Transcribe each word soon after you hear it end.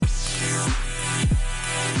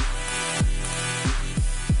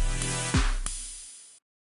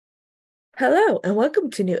Hello, and welcome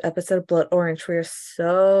to a new episode of Blood Orange. We are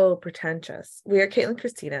so pretentious. We are Caitlin and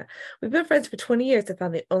Christina. We've been friends for 20 years and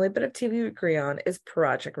found the only bit of TV we agree on is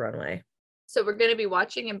Project Runway. So we're going to be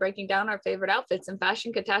watching and breaking down our favorite outfits and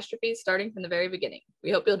fashion catastrophes starting from the very beginning. We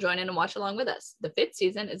hope you'll join in and watch along with us. The fifth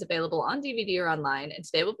season is available on DVD or online, and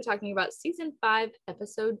today we'll be talking about season 5,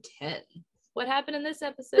 episode 10. What happened in this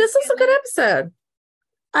episode? This was a good episode.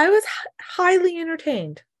 I was highly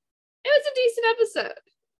entertained. It was a decent episode.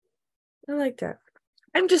 I liked it.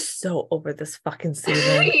 I'm just so over this fucking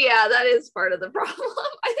season. Yeah, that is part of the problem.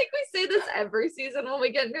 I think we say this every season when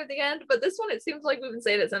we get near the end, but this one, it seems like we've been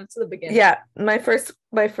saying it since the beginning. Yeah, my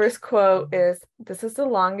first quote is, "This is the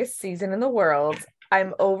longest season in the world.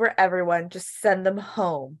 I'm over everyone. Just send them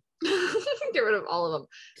home." Get rid of all of them.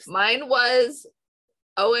 Mine was,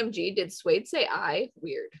 OMG, did Suede say I?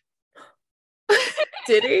 Weird.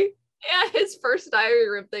 Did he? Yeah, his first diary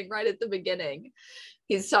room thing right at the beginning.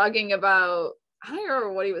 He's talking about, I don't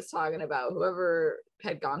remember what he was talking about, whoever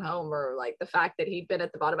had gone home, or like the fact that he'd been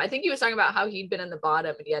at the bottom. I think he was talking about how he'd been in the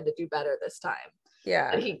bottom and he had to do better this time.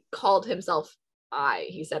 Yeah. And he called himself I.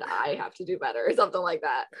 He said, I have to do better, or something like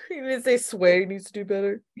that. He didn't say Sway needs to do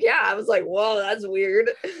better. Yeah, I was like, whoa, that's weird.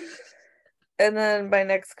 And then my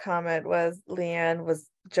next comment was Leanne was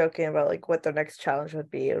joking about like what their next challenge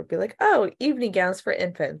would be. It would be like, oh, evening gowns for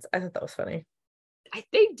infants. I thought that was funny.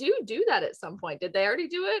 They do that at some point. Did they already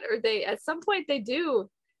do it? Or they at some point they do.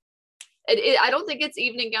 I don't think it's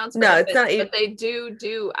evening gowns for infants, it's not but they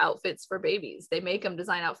do outfits for babies. They make them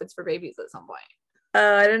design outfits for babies at some point.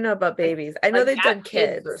 I don't know about babies. I know like they've done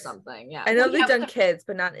kids or something. Yeah, I know they've done kids,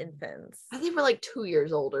 but not infants. I think they were like 2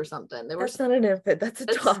 years old or something. That's not an infant. That's a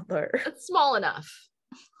toddler. It's small enough.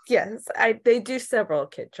 Yes, they do several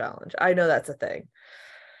kid challenge. I know that's a thing.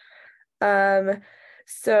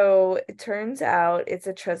 So it turns out it's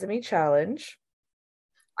a Tresemme challenge.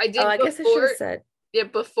 I guess I should have said. Yeah,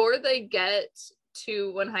 before they get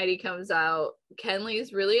to when Heidi comes out,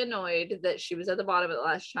 Kenley's really annoyed that she was at the bottom of the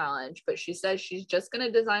last challenge, but she says she's just going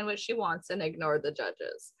to design what she wants and ignore the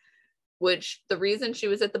judges. Which the reason she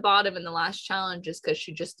was at the bottom in the last challenge is because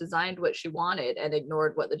she just designed what she wanted and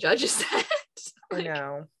ignored what the judges said. I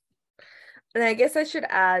know. And I guess I should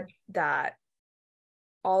add that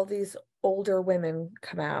all these older women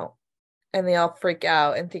come out and they all freak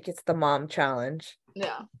out and think it's the mom challenge.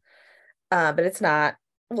 Yeah. But it's not.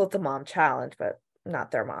 Well, it's a mom challenge, but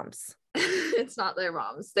not their moms. It's not their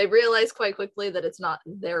moms. They realize quite quickly that it's not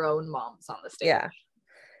their own moms on the stage. Yeah.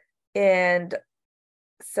 And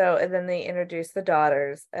then they introduce the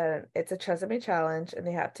daughters, and it's a Tresemme challenge, and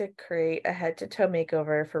they have to create a head-to-toe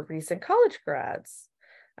makeover for recent college grads.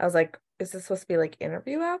 I was like, is this supposed to be like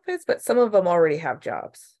interview outfits? But some of them already have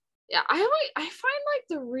jobs. Yeah, I find like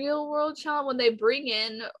the real world challenge when they bring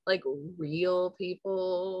in like real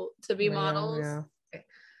people to be models. Yeah.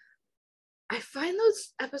 I find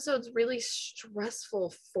those episodes really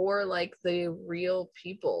stressful for like the real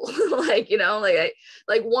people. Like, you know,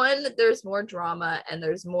 like one, there's more drama and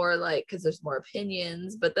there's more like, because there's more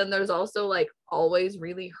opinions, but then there's also like always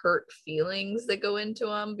really hurt feelings that go into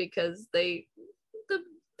them because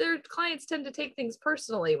their clients tend to take things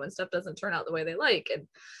personally when stuff doesn't turn out the way they like. And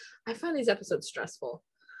I find these episodes stressful.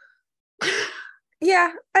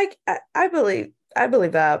 Yeah, I believe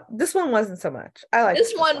that. This one wasn't so much. I like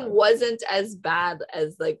this one wasn't as bad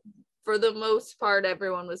as like, for the most part,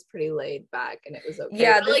 everyone was pretty laid back and it was okay.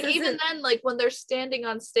 Yeah, like even then, like when they're standing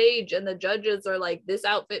on stage and the judges are like, this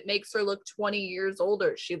outfit makes her look 20 years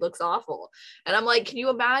older. She looks awful. And I'm like, can you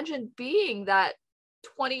imagine being that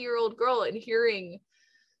 20-year-old girl and hearing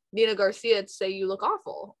Nina Garcia say you look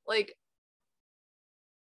awful? Like,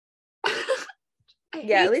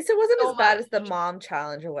 yeah, at least it wasn't as bad as the mom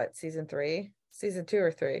challenge or what, season 2 or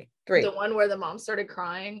 3. The one where the mom started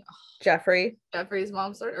crying. Jeffrey's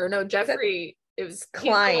mom started, or no, Jeffrey, it was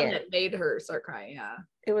client that made her start crying. Yeah,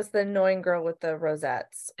 it was the annoying girl with the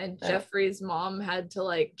rosettes, and Jeffrey's mom had to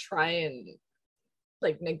like try and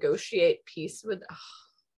like negotiate peace with.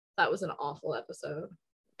 That was an awful episode.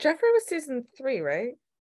 Jeffrey was season 3, right?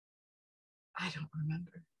 I don't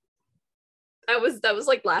remember. That was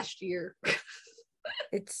like last year.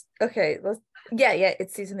 It's okay.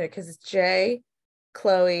 It's season 3 because it's Jay,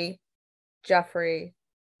 Chloe, Jeffrey,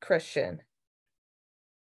 Christian.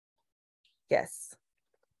 Yes,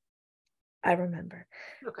 I remember.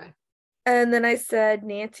 Okay. And then I said,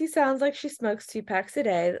 Nancy sounds like she smokes 2 packs a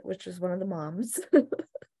day, which was one of the moms.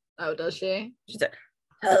 Oh, does she? She said,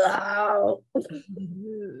 hello.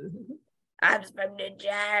 I'm from New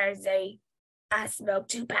Jersey. I smoke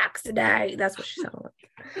 2 packs a day. That's what she sounded like.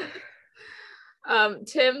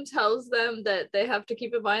 Tim tells them that they have to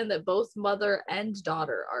keep in mind that both mother and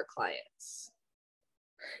daughter are clients.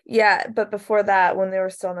 Yeah, but before that, when they were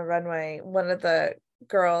still on the runway, one of the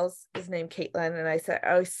girls is named Caitlin, and I said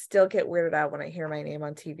I always still get weirded out when I hear my name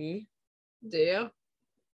on TV. Do you?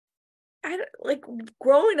 I don't, like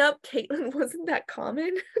growing up, Caitlin wasn't that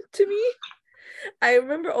common to me. I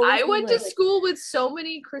remember always I went like, to school with so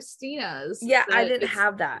many Christinas. Yeah, I didn't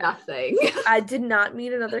have that. Nothing. I did not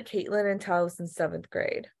meet another Caitlin until I was in 7th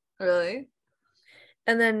grade. Really?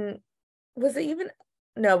 And then was it even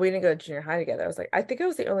no, we didn't go to junior high together. I think I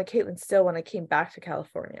was the only Caitlin still when I came back to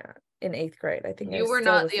California in 8th grade. I think you were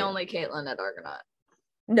not the only Caitlin at Argonaut.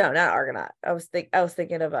 No, not Argonaut. I was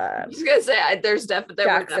thinking of I was gonna say there were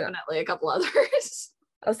definitely a couple others.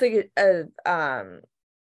 I was thinking of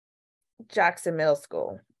Jackson Middle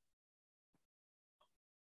School.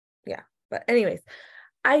 Yeah, but anyways,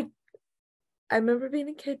 I remember being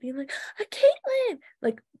a kid being like a Caitlin,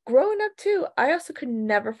 like growing up too. I also could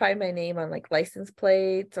never find my name on like license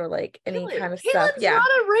plates or like any kind of stuff. Yeah, not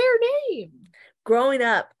a rare name. Growing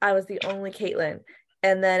up, I was the only Caitlin,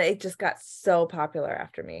 and then it just got so popular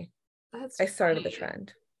after me. I started the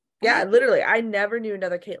trend. Yeah, literally, I never knew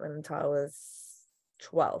another Caitlin until I was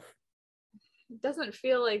 12. It doesn't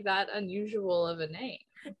feel like that unusual of a name.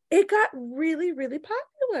 It got really, really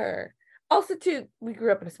popular. Also, too, we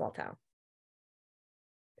grew up in a small town.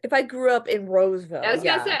 If I grew up in Roseville, I was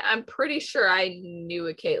gonna say, I'm pretty sure I knew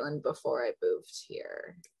a Caitlin before I moved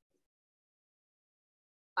here.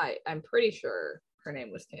 I'm pretty sure her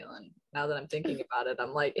name was Caitlin. Now that I'm thinking about it,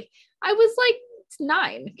 I'm like, I was like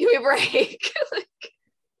 9. Give me a break. Like,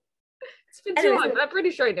 it's been too long, but I'm pretty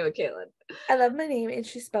sure I knew a Caitlin. I love my name, and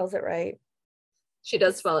she spells it right. She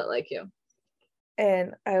does spell it like you.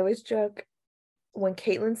 And I always joke, when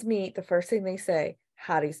Caitlins meet, the first thing they say,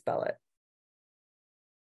 how do you spell it?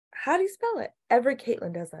 How do you spell it? Every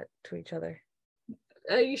Caitlin does that to each other.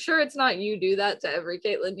 Are you sure it's not you do that to every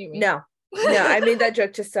Caitlin you meet? No, I made that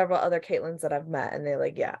joke to several other Caitlins that I've met, and they're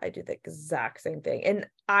like, yeah, I do the exact same thing. And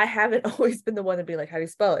I haven't always been the one to be like, how do you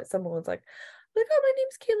spell it? Someone's like, oh, my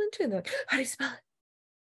name's Caitlin too. And they're like, how do you spell it?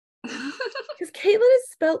 Because Caitlin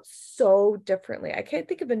is spelled so differently. I can't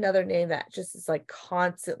think of another name that just is like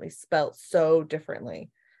constantly spelled so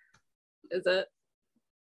differently. Is it?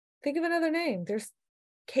 Think of another name. There's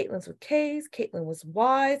Caitlins with K's, Caitlin with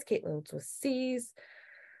Y's, Caitlin with C's,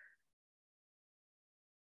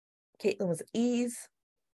 Caitlin with E's.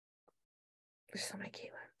 There's so many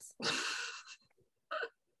Caitlins.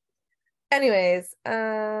 Anyways,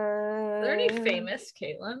 are there any famous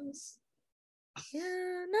Caitlins?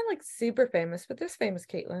 Yeah, not like super famous, but there's famous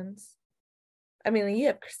Caitlins. I mean, you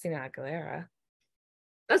have Christina Aguilera.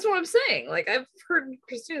 That's what I'm saying. Like, I've heard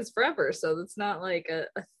Christina's forever, so it's not like a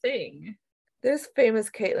thing. There's famous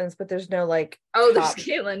Caitlins, but there's no like. Oh, there's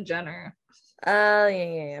Caitlyn Jenner.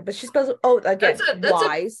 Yeah. But she spells. Oh, again,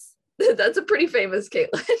 wise. That's a pretty famous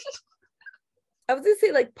Caitlyn. I was gonna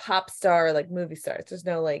say like pop star, or, like movie stars. There's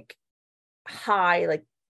no like high, like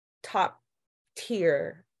top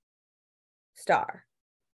tier star.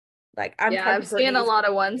 Like I've seen a lot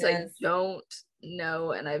of ones I don't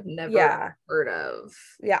know and I've never heard of.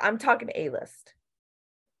 Yeah, I'm talking A-list.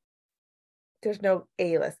 There's no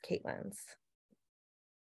A-list Caitlins.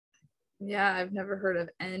 Yeah, I've never heard of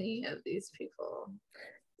any of these people.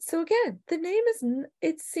 So again, the name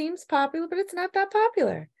it seems popular, but it's not that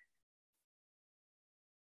popular.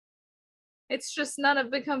 It's just none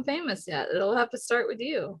have become famous yet. It'll have to start with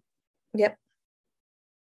you. Yep.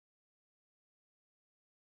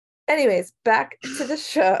 Anyways, back to the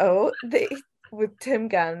show. With Tim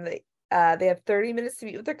Gunn, they have 30 minutes to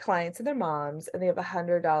meet with their clients and their moms, and they have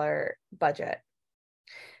 $100 budget.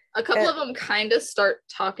 A couple of them kind of start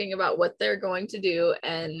talking about what they're going to do,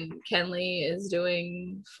 and Kenley is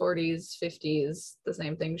doing 40s, 50s, the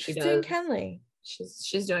same thing she does. Doing Kenley.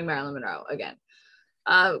 She's doing Marilyn Monroe again.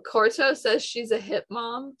 Corto says she's a hip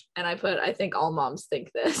mom, and I think all moms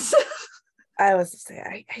think this. I was to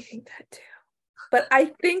say, I think that too. But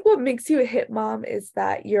I think what makes you a hip mom is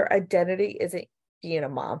that your identity isn't being a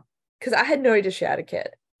mom. Because I had no idea she had a kid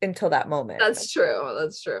until that moment. That's true. I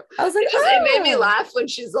was like, it made me laugh when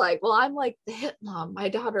she's like, well, I'm like the hip mom. My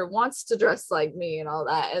daughter wants to dress like me and all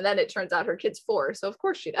that. And then it turns out her kid's 4. So of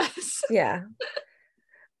course she does. Yeah.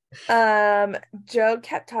 Joe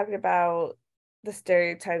kept talking about the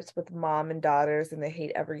stereotypes with mom and daughters and they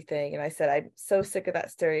hate everything. And I said, I'm so sick of that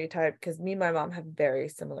stereotype because me and my mom have very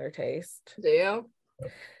similar taste. Do you?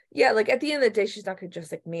 Yeah, like at the end of the day, she's not gonna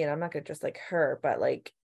dress like me and I'm not gonna dress like her, but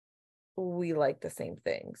like we like the same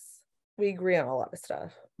things. We agree on a lot of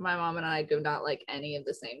stuff. My mom and I do not like any of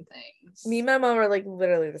the same things. Me and my mom are like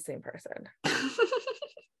literally the same person.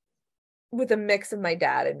 With a mix of my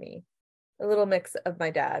dad and me. A little mix of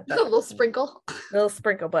my dad. But a little sprinkle. A little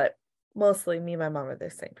sprinkle, but mostly me and my mom are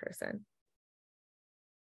the same person.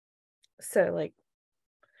 So like,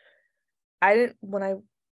 when I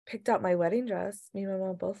picked out my wedding dress, me and my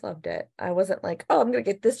mom both loved it. I wasn't like, oh, I'm gonna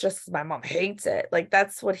get this dress because my mom hates it. Like,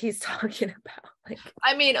 that's what he's talking about. Like,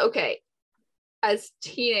 I mean, okay, as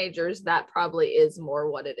teenagers, that probably is more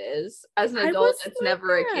what it is. As an adult, it's like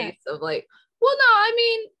never a case of like, well, no, I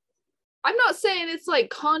mean, I'm not saying it's like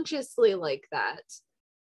consciously like that,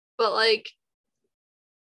 but like,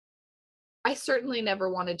 I certainly never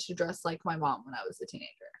wanted to dress like my mom when I was a teenager.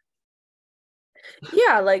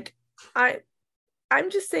 Yeah, like I'm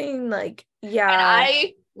just saying, like, yeah. And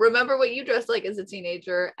I remember what you dressed like as a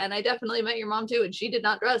teenager, and I definitely met your mom too, and she did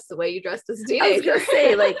not dress the way you dressed as a teenager. I was gonna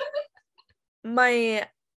say, like, my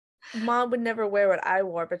mom would never wear what I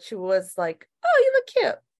wore, but she was like, oh, you look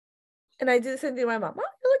cute. And I did the same thing to my mom. Mom,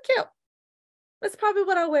 you look cute. That's probably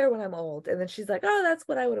what I'll wear when I'm old. And then she's like, oh, that's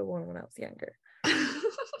what I would have worn when I was younger.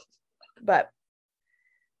 But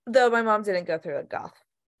though my mom didn't go through a goth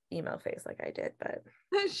emo phase like I did, but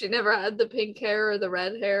she never had the pink hair or the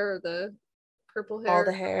red hair or the purple hair, all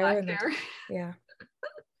the hair, and hair. Yeah,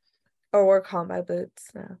 or wore combat boots.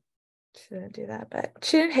 No, she didn't do that, but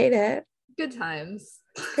she didn't hate it. Good times.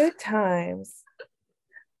 Good times.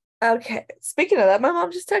 Okay, speaking of that, my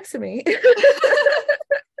mom just texted me.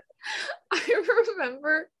 I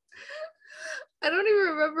remember, I don't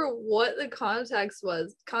even remember what the context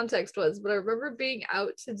was, but I remember being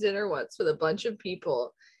out to dinner once with a bunch of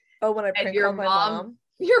people. Oh, when I prank called my mom?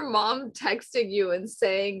 Your mom texting you and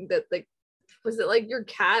saying that, like, was it like your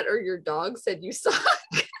cat or your dog said you suck?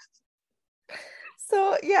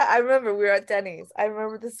 So yeah, I remember we were at Denny's. I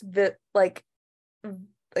remember this like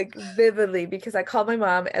vividly, because I called my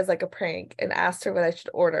mom as like a prank and asked her what I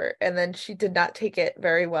should order, and then she did not take it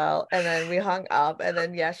very well, and then we hung up, and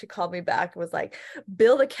then she called me back and was like,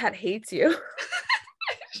 Bill the cat hates you.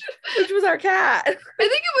 Which was our cat. I think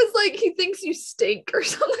it was like he thinks you stink or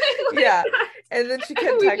something like that. Yeah, and then she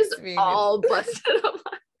kept texting me all busted up.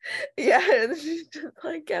 Yeah, and she just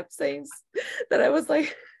like kept saying that I was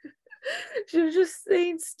like, she was just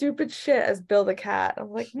saying stupid shit as Bill the cat. I'm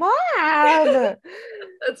like, Mom!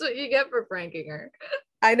 That's what you get for pranking her.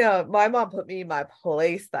 I know. My mom put me in my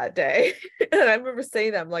place that day. And I remember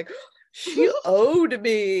saying that. I'm like, she owed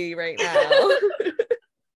me right now.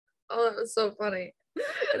 Oh, that was so funny.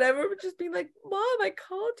 And I remember just being like, Mom, I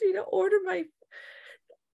called you to order my...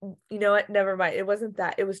 You know what? Never mind. It wasn't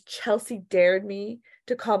that. It was Chelsea dared me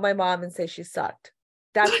to call my mom and say she sucked.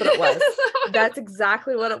 That's what it was. That's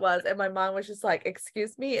exactly what it was. And my mom was just like,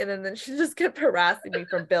 excuse me. And then she just kept harassing me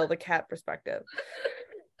from Bill the cat perspective.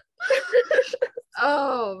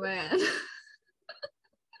 Oh, man.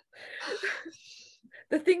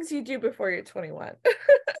 The things you do before you're 21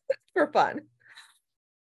 for fun.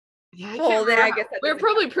 Yeah, I guess we're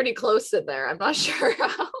probably pretty close in there. I'm not sure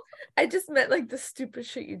how. I just meant like the stupid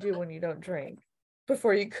shit you do when you don't drink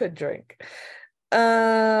before you could drink.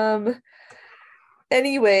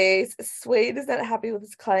 Anyways, Suede is not happy with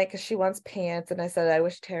his client because she wants pants, and I said I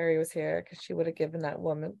wish Terry was here because she would have given that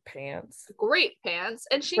woman pants. Great pants,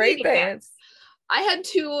 and she great needed pants. I had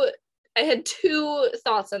two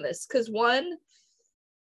thoughts on this, because one,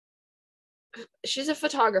 she's a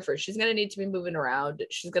photographer. She's gonna need to be moving around.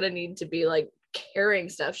 She's gonna need to be like carrying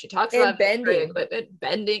stuff. She talks about bending equipment,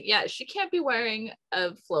 bending. Yeah, she can't be wearing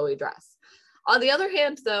a flowy dress. On the other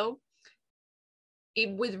hand, though,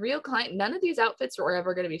 with real client, none of these outfits are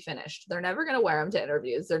ever going to be finished. They're never going to wear them to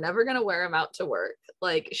interviews. They're never going to wear them out to work.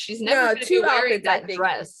 Like, she's never going to be wearing that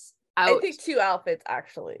dress out. I think 2 outfits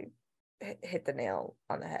actually hit the nail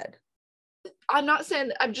on the head. I'm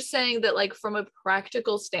just saying that, like, from a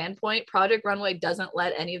practical standpoint, Project Runway doesn't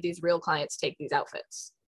let any of these real clients take these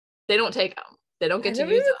outfits. They don't take them. They don't get to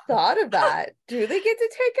use them. Thought of that. Do they get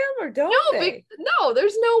to take them or don't they? No,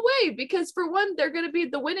 there's no way, because for one,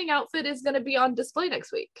 the winning outfit is going to be on display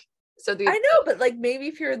next week. So I know, but like maybe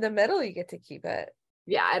if you're in the middle, you get to keep it.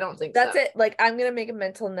 Yeah, I don't think that's it. Like, I'm going to make a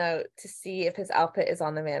mental note to see if his outfit is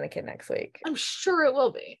on the mannequin next week. I'm sure it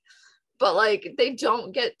will be, but like they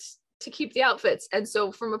don't get to keep the outfits. And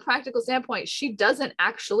so from a practical standpoint, she doesn't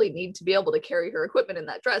actually need to be able to carry her equipment in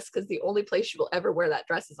that dress, because the only place she will ever wear that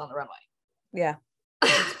dress is on the runway. Yeah,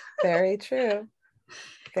 very true.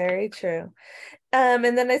 Very true. And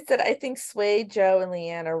then I said, I think Sway, Joe, and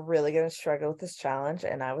Leanne are really going to struggle with this challenge.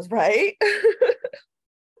 And I was right.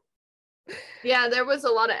 Yeah, there was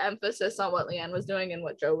a lot of emphasis on what Leanne was doing and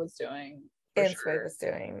what Joe was doing. and Sway was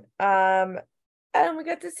doing. And we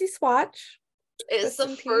got to see Swatch. It's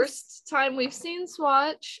the first time we've seen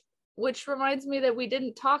Swatch, which reminds me that we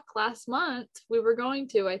didn't talk last month. We were going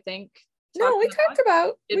to, I think. No, we talked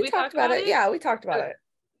about. We talked about it. Yeah, we talked about it.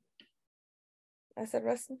 I said,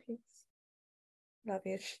 rest in peace. Love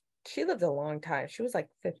you. She lived a long time. She was like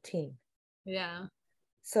 15. Yeah.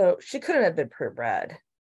 So she couldn't have been purebred.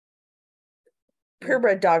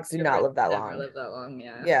 Purebred dogs do not live that long. Live that long,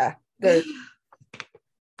 yeah. Yeah.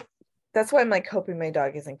 That's why I'm like hoping my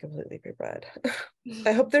dog isn't completely purebred.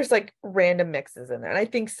 I hope there's like random mixes in there. And I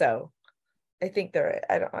think so. I think there.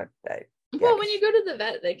 I don't. Well, when you go to the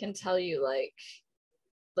vet, they can tell you like.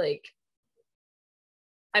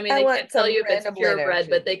 I mean, they can't tell you if it's purebred,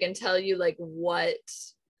 but they can tell you like what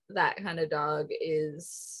that kind of dog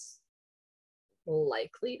is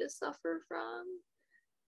likely to suffer from.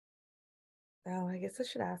 Oh, I guess I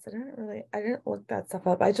should ask. I didn't look that stuff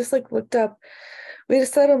up. I just like looked up. We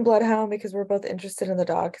decided on Bloodhound because we're both interested in the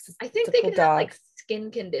dog. I think they can have like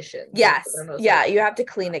skin conditions. Yes. Yeah, you have to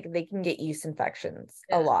clean it. They can get yeast infections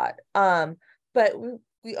a lot. But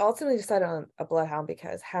we ultimately decided on a Bloodhound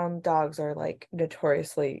because hound dogs are like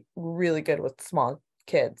notoriously really good with small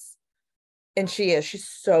kids. And she's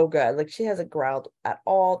so good. Like she hasn't growled at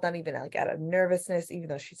all, not even like out of nervousness, even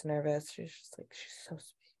though she's nervous. She's so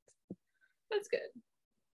sweet. That's good.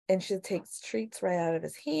 And she takes treats right out of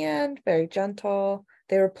his hand, very gentle.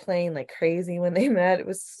 They were playing like crazy when they met. It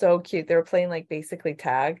was so cute. They were playing like basically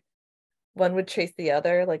tag. One would chase the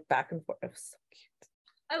other like back and forth. It was so cute.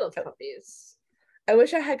 I love puppies. I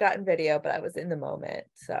wish I had gotten video, but I was in the moment,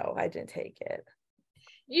 so I didn't take it.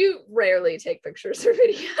 You rarely take pictures or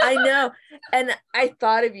video. I know. And I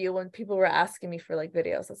thought of you when people were asking me for like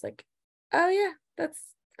videos. I was like, oh yeah, that's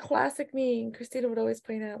classic me. And Christina would always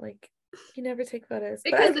point out like, you never take photos.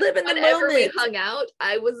 Because but I live in the moment. Whenever we hung out,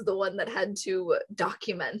 I was the one that had to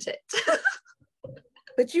document it.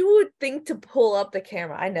 But you would think to pull up the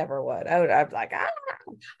camera. I never would. I'd be like, ah.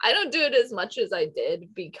 I don't do it as much as I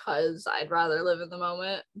did because I'd rather live in the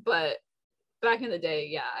moment. But back in the day,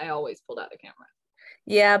 yeah, I always pulled out a camera.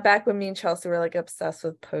 Yeah, back when me and Chelsea were like obsessed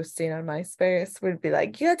with posting on MySpace, we'd be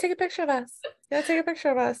like, you gotta take a picture of us. You gotta take a picture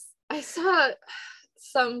of us. I saw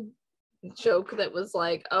some joke that was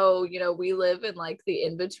like, oh, we live in like the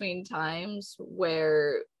in-between times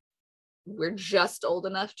where we're just old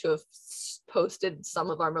enough to have posted some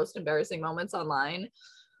of our most embarrassing moments online,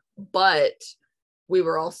 but we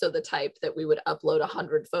were also the type that we would upload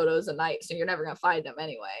 100 photos a night, so you're never gonna find them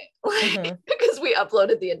anyway, because we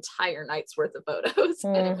uploaded the entire night's worth of photos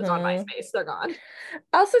and it was on MySpace. They're gone.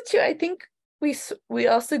 Also too, I think we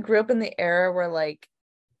also grew up in the era where like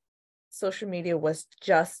social media was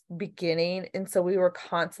just beginning, and so we were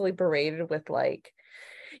constantly berated with like,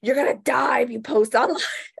 you're gonna die if you post online.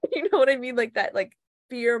 You know what I mean? Like that, like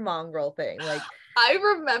fear mongrel thing. Like I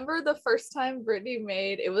remember the first time Brittany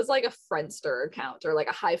made, it was like a Friendster account or like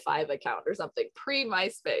a High Five account or something pre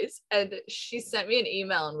MySpace, and she sent me an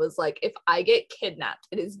email and was like, if I get kidnapped,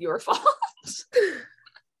 it is your fault.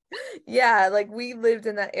 Yeah, like we lived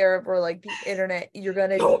in that era where like the internet, you're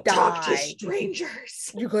gonna Don't die. Talk to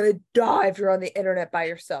strangers. You're gonna die if you're on the internet by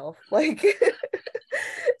yourself. Like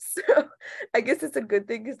so I guess it's a good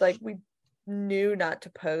thing because like we knew not to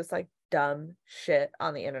post like dumb shit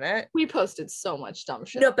on the internet. We posted so much dumb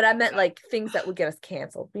shit. No, but I meant like things that would get us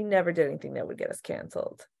canceled. We never did anything that would get us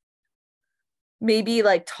canceled. Maybe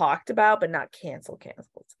like talked about, but not canceled.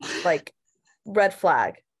 Like red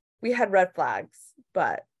flag. We had red flags,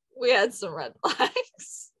 but we had some red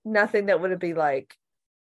flags. Nothing that would be like,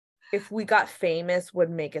 if we got famous would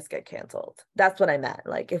make us get canceled. That's what I meant.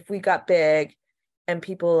 Like if we got big and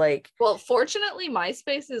people like, well, fortunately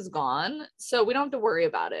my.space is gone, so we don't have to worry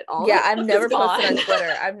about it. I've never posted on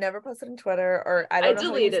Twitter. I've never posted on Twitter, or I don't know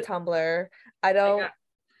how to use Tumblr.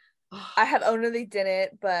 I have only did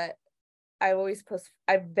it, but I always post.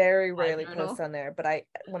 I very rarely post on there, but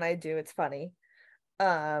when I do, it's funny.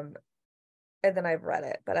 And then I've read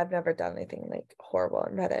it, but I've never done anything like horrible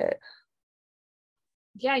on Reddit.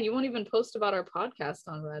 Yeah, you won't even post about our podcast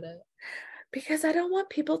on Reddit. Because I don't want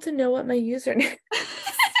people to know what my username is.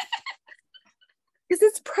 Because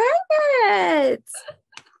it's private.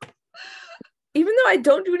 Even though I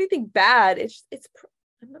don't do anything bad, it's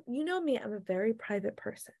you know me, I'm a very private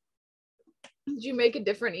person. Did you make a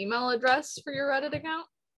different email address for your Reddit account?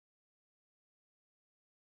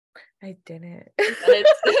 I didn't.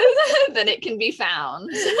 Then it can be found.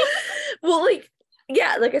 Well, like,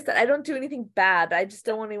 yeah, like I said, I don't do anything bad. I just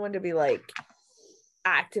don't want anyone to be like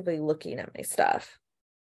actively looking at my stuff.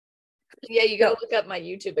 Yeah, you gotta look up my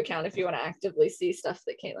YouTube account if you want to actively see stuff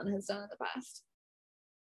that Caitlin has done in the past.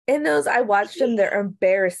 In those, I watched them. They're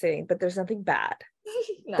embarrassing, but there's nothing bad.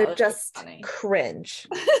 No, they're just cringe.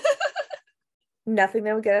 Nothing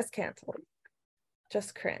that would get us canceled.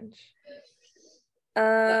 Just cringe. The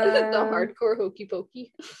hardcore hokey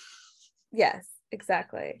pokey. Yes,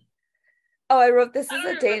 exactly. Oh, I wrote this is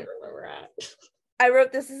a day. Where we're at. I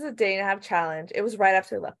wrote this is a day and a half challenge. It was right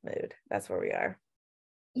after Left Mood. That's where we are.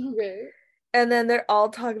 Okay. And then they're all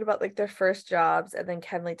talking about like their first jobs, and then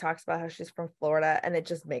Kenley talks about how she's from Florida, and it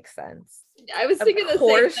just makes sense. I was thinking the same thing.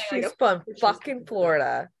 Of course, she's from fucking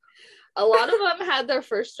Florida. A lot of them had their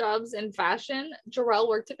first jobs in fashion. Jarrell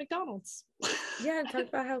worked at McDonald's. Yeah, and talked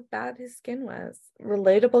about how bad his skin was.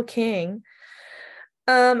 Relatable king.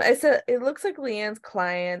 I said it looks like Leanne's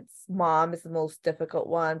client's mom is the most difficult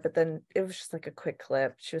one, but then it was just like a quick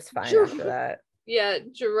clip. She was fine after that. Yeah,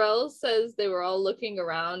 Jarrell says they were all looking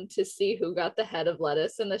around to see who got the head of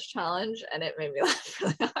lettuce in this challenge, and it made me laugh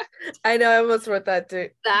really hard. I know, I almost wrote that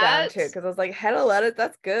down too, because I was like, head of lettuce,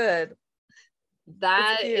 that's good.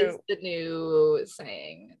 That is the new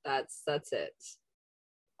saying. That's it.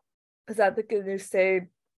 Is that the good new saying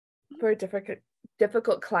for a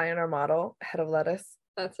difficult client or model? Head of lettuce.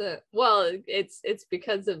 That's it. Well, it's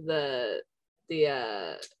because of the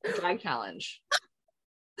drag challenge.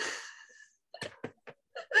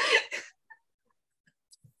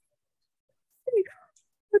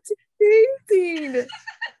 That's amazing.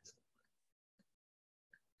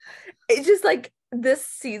 It's just like this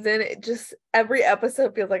season, it just every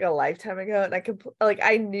episode feels like a lifetime ago, and I can like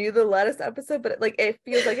I knew the lettuce episode, but it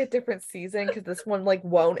feels like a different season because this one like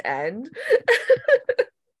won't end.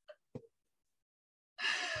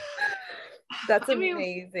 That's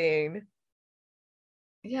amazing.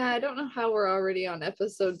 Yeah, I don't know how we're already on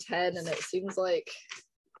episode 10, and it seems like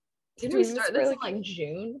did we start this in like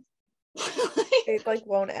June? It like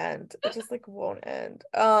won't end. It just like won't end.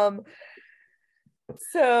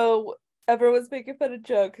 So everyone's making fun of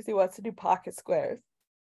Joe because he wants to do pocket squares.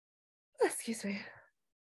 Excuse me.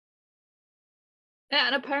 Yeah,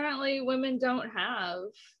 and apparently women don't have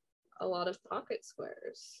a lot of pocket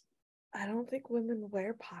squares. I don't think women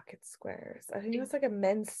wear pocket squares. I think it's like a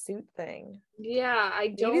men's suit thing. Yeah, I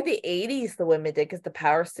don't. Maybe the 80s the women did, because the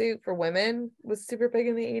power suit for women was super big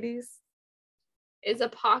in the 80s. Is a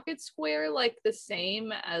pocket square like the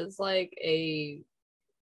same as like a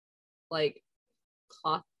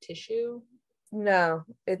cloth tissue? No,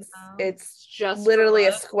 it's just literally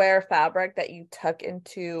a square fabric that you tuck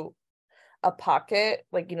into a pocket,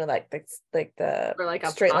 like the or like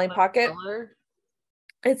a straight line pocket. Color.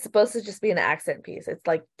 It's supposed to just be an accent piece. It's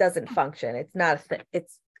like doesn't function. It's not a thing.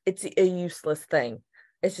 It's a useless thing.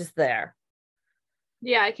 It's just there.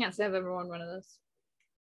 Yeah, I can't say I've ever worn one of those.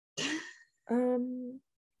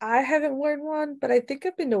 I haven't worn one, but I think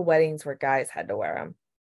I've been to weddings where guys had to wear them.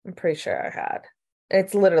 I'm pretty sure I had.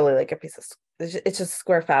 It's literally like a piece of it's just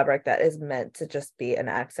square fabric that is meant to just be an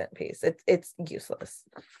accent piece. It's useless.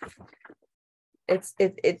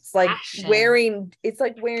 It's like wearing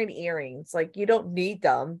earrings. Like you don't need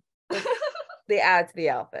them. They add to the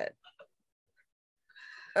outfit.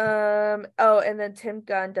 And then Tim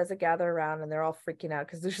Gunn does a gather around, and they're all freaking out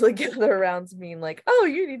because usually gather arounds mean like, oh,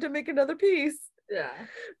 you need to make another piece. Yeah.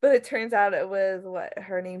 But it turns out it was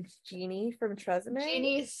her name's Jeannie from Tresemme.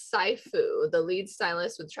 Jeannie Saifu, the lead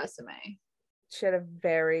stylist with Tresemme. She had a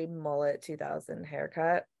very mullet 2000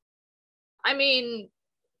 haircut. I mean,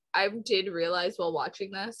 I did realize while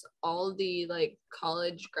watching this, all the like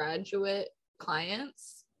college graduate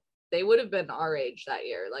clients, they would have been our age that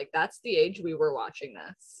year. Like that's the age we were watching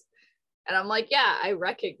this. And I'm like, yeah, I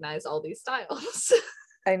recognize all these styles.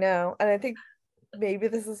 I know. And I think maybe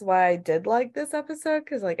this is why I did like this episode,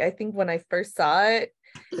 because like I think when I first saw it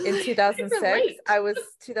in 2006, I was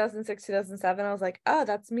 2006, 2007, I was like, oh,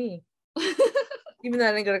 that's me. Even though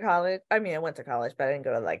I didn't go to college. I mean, I went to college, but I didn't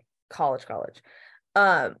go to like college.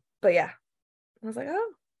 But yeah, I was like,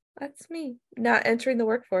 oh, that's me. Not entering the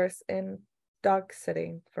workforce and dog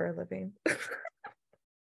sitting for a living.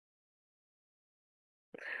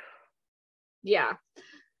 Yeah.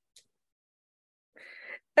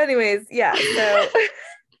 Anyways, yeah, so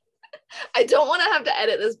I don't want to have to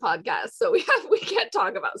edit this podcast, so we can't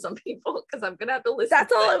talk about some people because I'm gonna have to listen.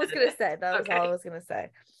 That's all I was gonna say. That was all I was gonna say.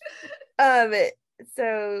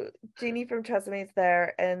 So Jeannie from Tresemme's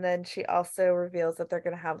there, and then she also reveals that they're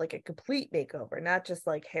gonna have like a complete makeover, not just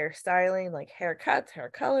like hairstyling, like haircuts, hair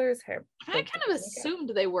colors, hair. I kind of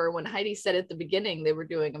assumed they were when Heidi said at the beginning they were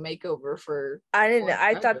doing a makeover for. I didn't know.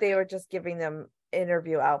 I thought they were just giving them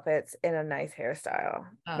interview outfits in a nice hairstyle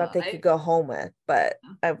that they could go home with, but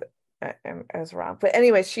I was wrong. But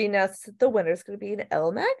anyway, she announced that the winner is going to be an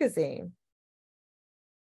Elle magazine.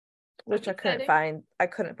 which I couldn't find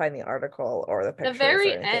the article or the pictures. The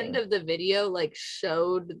very end of the video like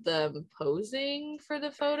showed them posing for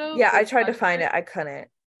the photo. Yeah, I tried to find it. I couldn't.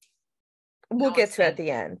 We'll get to it at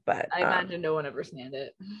the end, but I imagine no one ever scanned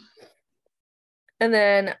it. And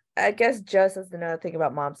then I guess Joe says another thing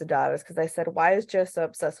about moms and daughters, because I said, why is Joe so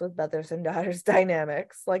obsessed with mothers and daughters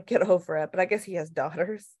dynamics? Like, get over it. But I guess he has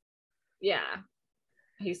daughters. Yeah.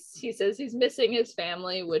 He says he's missing his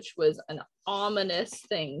family, which was an ominous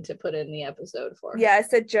thing to put in the episode for him. Yeah, I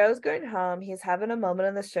said Joe's going home. He's having a moment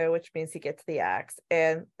on the show, which means he gets the axe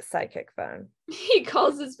and sidekick phone. He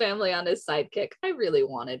calls his family on his sidekick. I really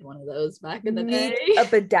wanted one of those back in the day. A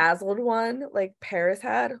bedazzled one like Paris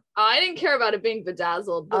had. Oh, I didn't care about it being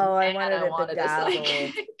bedazzled. But I wanted it bedazzled.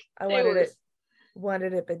 I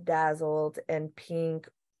wanted it bedazzled and pink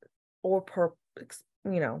or purple,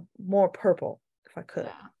 more purple if I could.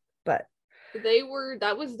 Yeah. But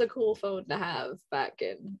that was the cool phone to have back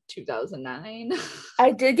in 2009.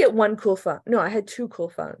 I did get one cool phone. No, I had two cool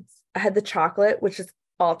phones. I had the chocolate, which is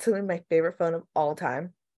ultimately my favorite phone of all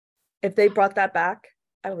time. If they brought that back,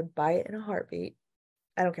 I would buy it in a heartbeat.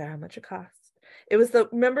 I don't care how much it costs. It was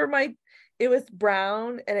it was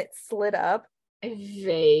brown and it slid up. I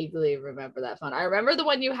vaguely remember that phone. I remember the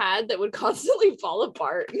one you had that would constantly fall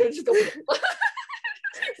apart. You would just go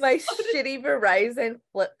my shitty Verizon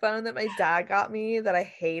flip phone that my dad got me that I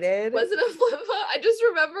hated. Was it a flip phone? I just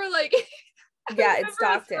remember it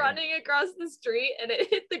stopped running across the street and it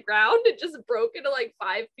hit the ground. It just broke into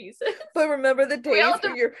 5 pieces. But remember the days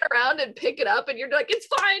where you're around and pick it up and you're like, it's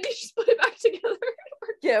fine. You just put it back together.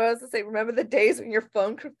 Yeah, I was gonna say, remember the days when your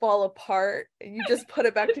phone could fall apart and you just put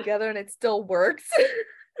it back together and it still works?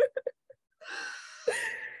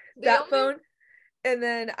 Phone. And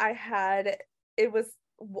then it was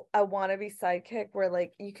a wannabe sidekick where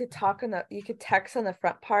you could text on the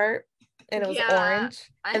front part and it was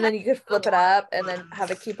orange and then you could flip it up and then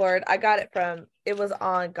have a keyboard. It was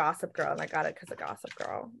on Gossip Girl and I got it because of Gossip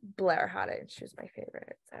Girl. Blair had it and she was my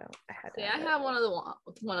favorite, so I had to. I have one of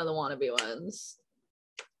the wannabe ones.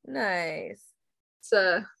 Nice. It's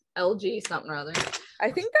a LG something or other.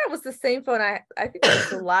 I think that was the same phone I think that was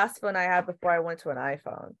the last phone I had before I went to an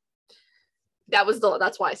iPhone.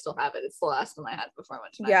 That's why I still have it. It's the last one I had before I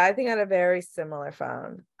went to an iPhone. I think I had a very similar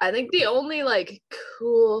phone. I think the only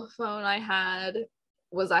cool phone I had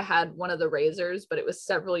was I had one of the Razors, but it was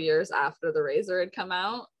several years after the Razor had come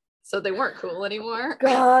out. So they weren't cool anymore.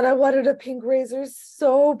 God, I wanted a pink Razor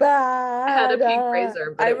so bad. I had a pink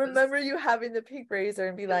Razor. But I remember you having the pink Razor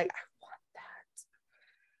and be like, I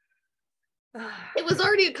want that. It was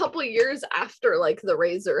already a couple of years after the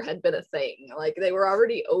Razor had been a thing. They were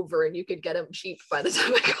already over and you could get them cheap by the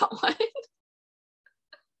time I got one.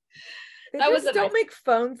 They don't make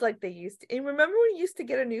phones like they used to. And remember when you used to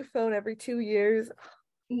get a new phone every 2 years?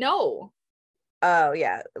 No. Oh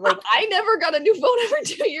yeah, I never got a new phone every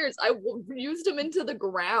 2 years. I used them into the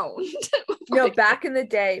ground. No, back in the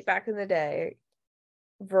day, I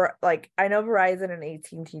know Verizon and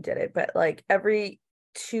AT&T did it, but every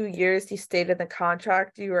 2 years you stayed in the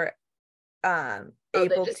contract, you were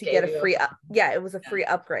able to get a free it was a free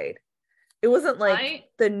upgrade. It wasn't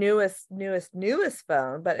the newest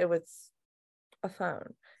phone, but it was a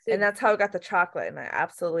phone. And that's how I got the chocolate, and I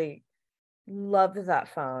absolutely loved that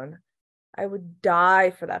phone. I would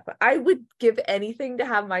die for that phone. I would give anything to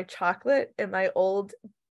have my chocolate and my old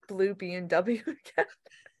blue BMW again.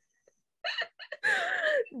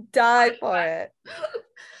 Die for it.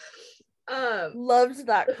 Loved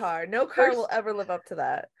that car. No car will ever live up to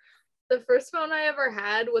that. The first phone I ever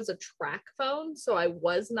had was a track phone, so I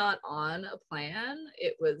was not on a plan.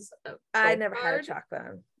 It was I never had a track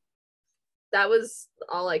phone. That was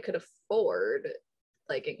all I could afford.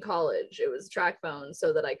 In college, it was a track phone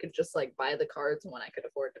so that I could just buy the cards when I could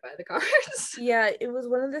afford to buy the cards. Yeah, it was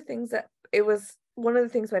one of the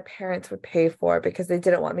things my parents would pay for because they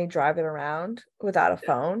didn't want me driving around without a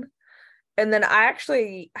phone. And then I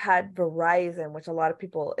actually had Verizon, which a lot of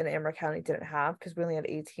people in Amber County didn't have because we only had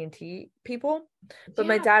AT&T people. But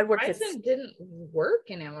my dad worked Verizon didn't work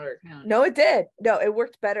in Amber County. No, it did. No, it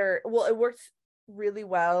worked better. Well, it worked really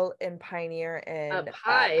well in Pioneer and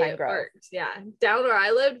Pine Grove. Yeah, down where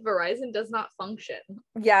I lived, Verizon does not function.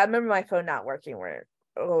 Yeah, I remember my phone not working. We're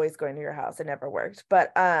always going to your house. It never worked.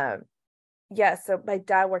 But so my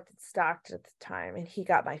dad worked at Stockton at the time, and he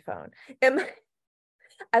got my phone. And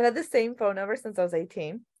I've had the same phone ever since I was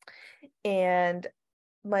 18. And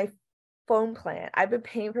my phone plan, I've been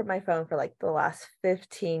paying for my phone for the last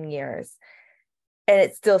 15 years, and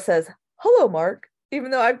it still says "Hello, Mark,"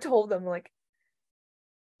 even though I've told them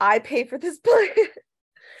I pay for this plan.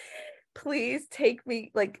 please take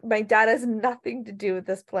me, like my dad has nothing to do with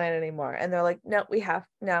this plan anymore. And they're like, no,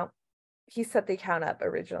 he set the account up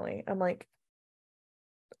originally. I'm like,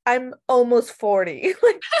 I'm almost 40.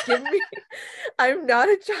 Like, give me, I'm not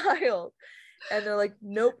a child. And they're like,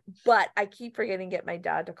 nope. But I keep forgetting to get my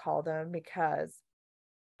dad to call them because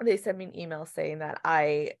they sent me an email saying that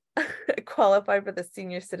I qualify for the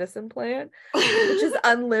senior citizen plan, which is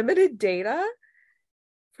unlimited data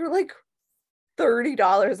for like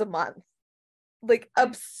 $30 a month. Like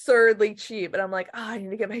absurdly cheap. And I'm like, I need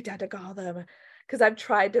to get my dad to call them. Because I've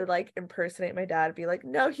tried to like impersonate my dad and be like,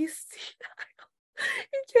 no, he's senile.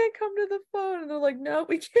 He can't come to the phone. And they're like, no,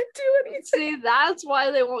 we can't do anything. See, that's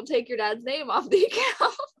why they won't take your dad's name off the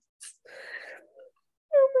account.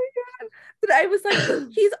 Oh my God. But I was like,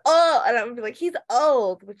 he's old. And I would be like, he's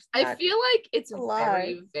old. Which I feel like it's very,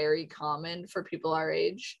 lie. very common for people our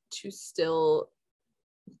age to still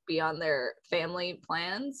be on their family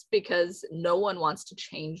plans because no one wants to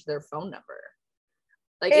change their phone number.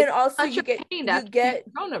 Like, and it's also such you a get pain to your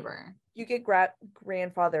phone number. You get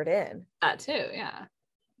grandfathered in. That too, yeah.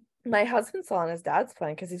 My husband's on his dad's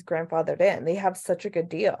plan because he's grandfathered in. They have such a good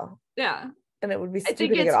deal. Yeah. And it would be stupid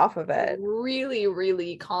to get off of it. Really,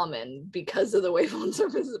 really common because of the way phone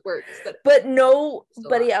service works. But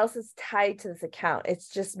nobody else is tied to this account. It's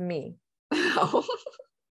just me. Oh.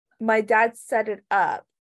 My dad set it up,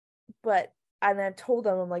 and I told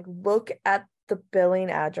them, I'm like, look at the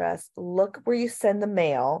billing address, look where you send the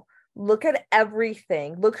mail, look at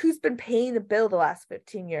everything, look who's been paying the bill the last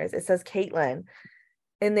 15 years. It says Caitlin,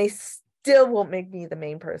 and they still won't make me the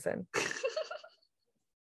main person.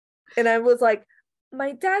 And I was like,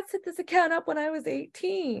 my dad set this account up when I was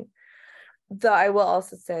 18. Though I will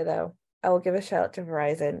also say, though, I will give a shout out to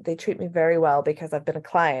Verizon. They treat me very well because I've been a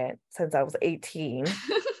client since I was 18.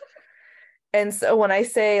 And so when I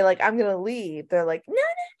say, like, I'm going to leave, they're like, no.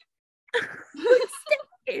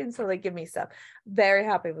 And so they give me stuff. Very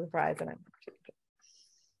happy with Verizon.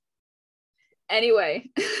 Anyway.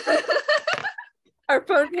 Our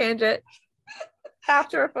phone tangent.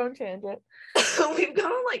 After a phone tangent. We've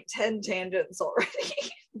gone on like 10 tangents already.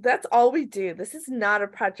 That's all we do. This is not a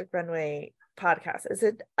Project Runway podcast. It's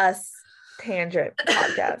a us tangent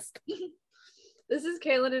podcast. This is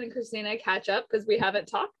Caitlin and Christina catch up because we haven't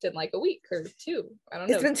talked in like a week or two. I don't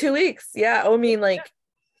know. It's been 2 weeks. Yeah. I mean, like,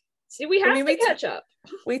 see, we have to catch up.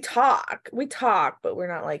 We talk, but we're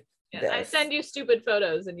not like this. I send you stupid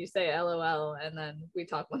photos and you say LOL, and then we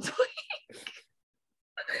talk once a week.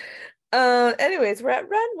 Anyways, we're at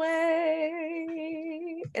Runway,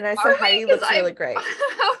 and I said Heidi looks really great.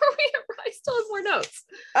 How are we? I still have more notes.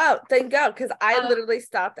 Oh, thank God, because I literally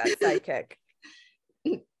stopped at Sidekick.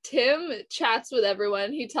 Tim chats with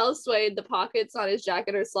everyone. He tells Suede the pockets on his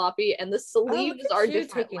jacket are sloppy and the sleeves are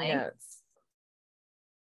different lengths.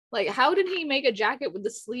 Like, how did he make a jacket with the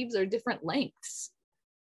sleeves are different lengths?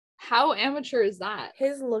 How amateur is that?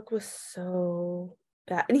 His look was so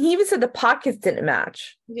bad. And he even said the pockets didn't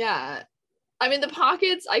match. Yeah. I mean, the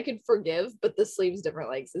pockets I could forgive, but the sleeves different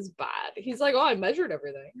lengths is bad. He's like, oh, I measured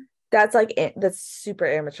everything. That's super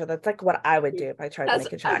amateur. That's like what I would do if I tried to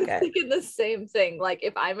make a jacket. I was thinking the same thing. Like,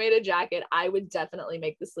 if I made a jacket, I would definitely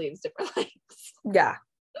make the sleeves different lengths. Yeah.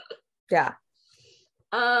 Yeah.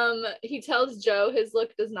 He tells Joe his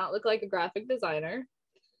look does not look like a graphic designer.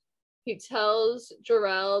 He tells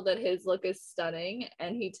Jarrell that his look is stunning,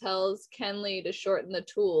 and he tells Kenley to shorten the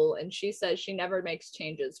tulle, and she says she never makes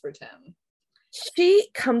changes for Tim. She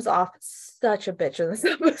comes off such a bitch in this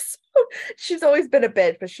episode. She's always been a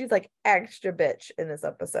bitch, but she's like extra bitch in this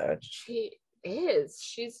episode. She is.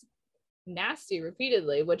 She's nasty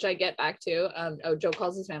repeatedly, which I get back to. Joe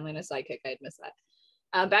calls his family a sidekick. I had missed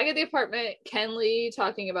that. Back at the apartment, Kenley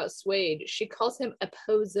talking about Suede. She calls him a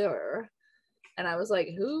poser. And I was like,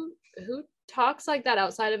 who talks like that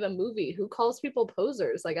outside of a movie? Who calls people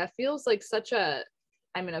posers? Like, I feels like such a,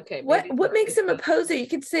 I mean, okay. What makes him a poser? You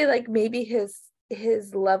could say like maybe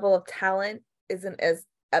his level of talent isn't as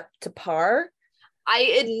up to par. I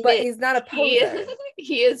admit, but he's not a poser.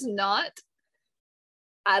 He is not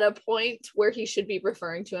at a point where he should be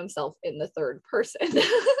referring to himself in the third person.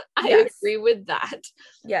 I agree with that.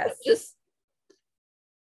 Yes. But just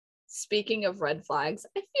speaking of red flags,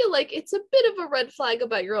 I feel like it's a bit of a red flag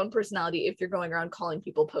about your own personality if you're going around calling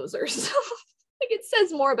people posers. Like, it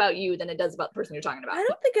says more about you than it does about the person you're talking about. I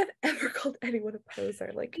don't think I've ever called anyone a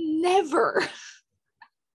poser. Like, never.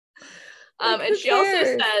 Like, and she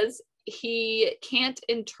also says he can't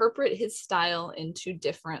interpret his style into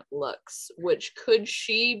different looks, which could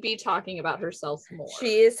she be talking about herself more?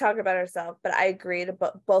 She is talking about herself, but I agree to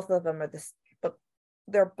both of them are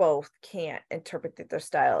they're both can't interpret their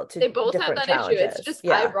style to they both have different that challenges. issue. It's just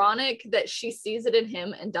ironic that she sees it in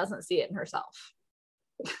him and doesn't see it in herself.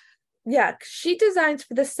 Yeah, she designs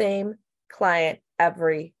for the same client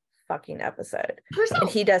every fucking episode. Herself. And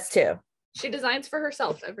he does too. She designs for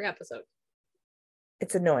herself every episode.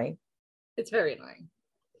 It's annoying. It's very annoying.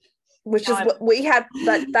 Which is what we had,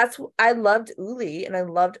 but that's, I loved Uli, and I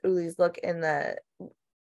loved Uli's look in the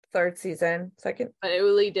second. But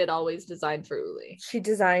Uli did always design for Uli. She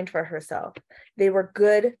designed for herself. They were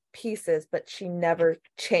good pieces, but she never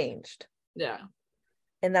changed. Yeah.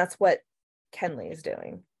 And that's what Kenley is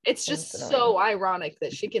doing. It's just so ironic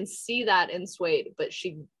that she can see that in Suede, but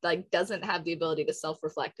she like doesn't have the ability to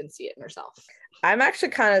self-reflect and see it in herself. I'm actually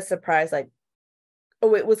kind of surprised, like, oh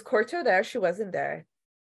wait, was Corto there? She wasn't there.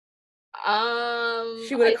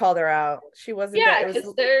 She would have called her out. She wasn't there. Yeah,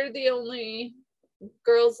 because they're the only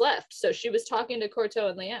girls left. So she was talking to Corto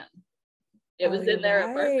and Leanne. It was in their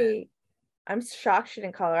apartment. I'm shocked she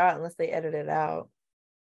didn't call her out unless they edited it out.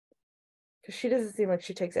 Because she doesn't seem like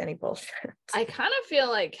she takes any bullshit. I kind of feel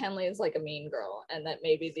like Kenley is like a mean girl, and that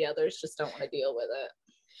maybe the others just don't want to deal with it.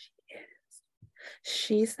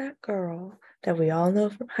 She's that girl that we all know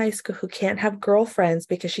from high school who can't have girlfriends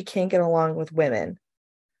because she can't get along with women.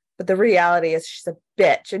 But the reality is she's a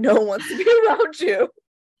bitch and no one wants to be around you.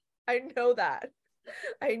 I know that.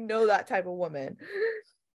 I know that type of woman.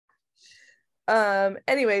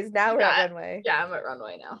 Anyways, now we're at Runway. Yeah, I'm at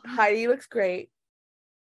Runway now. Heidi looks great.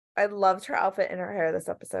 I loved her outfit and her hair this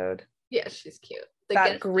episode. Yeah, she's cute.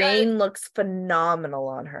 That green looks phenomenal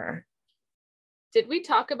on her. Did we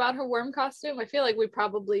talk about her worm costume? I feel like we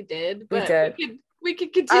probably did, but we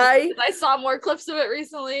could continue. I saw more clips of it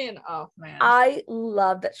recently, and oh man. I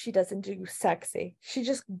love that she doesn't do sexy. She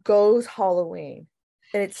just goes Halloween.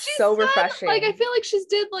 And it's so refreshing. Like, I feel like she's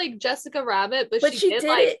did like Jessica Rabbit, but she did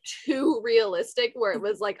like it too realistic where it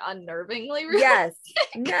was like unnervingly realistic.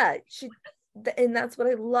 Yes. Yeah. And that's what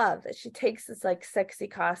I love, that she takes this like sexy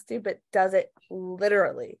costume but does it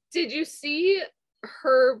literally. Did you see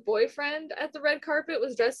her boyfriend at the red carpet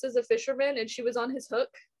was dressed as a fisherman and she was on his hook?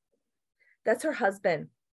 That's her husband.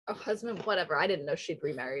 Oh, husband, whatever. I didn't know she'd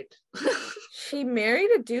remarried. She married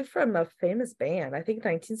a dude from a famous band, I think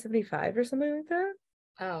 1975 or something like that.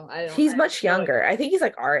 Oh, he's much younger. I think he's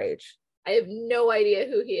like our age. I have no idea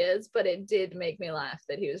who he is, but it did make me laugh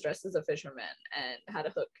that he was dressed as a fisherman and had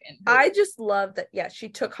a hook in her. I just love that, yeah, she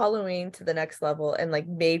took Halloween to the next level and like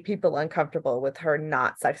made people uncomfortable with her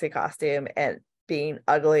not sexy costume and being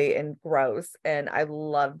ugly and gross, and I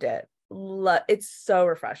loved it. It's so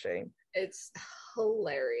refreshing. It's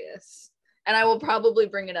hilarious. And I will probably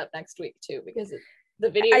bring it up next week too, because the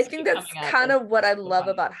video. I think that's kind of what I love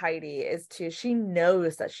about Heidi is too, she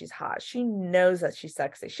knows that she's hot. She knows that she's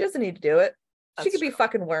sexy. She doesn't need to do it. She could be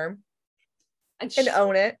fucking Worm and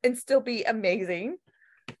own it and still be amazing.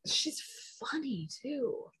 She's funny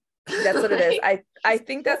too. That's what it is. I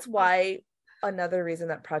think that's why another reason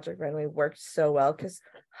that Project Runway worked so well, because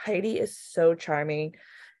Heidi is so charming.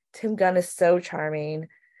 Tim Gunn is so charming.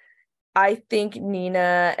 I think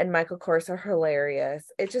Nina and Michael Kors are hilarious.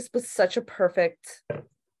 It just was such a perfect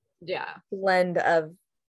blend of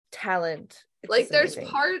talent. Like there's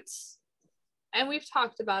parts, and we've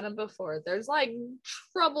talked about them before, there's like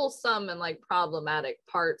troublesome and like problematic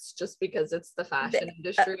parts just because it's the fashion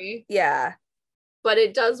industry. Yeah. But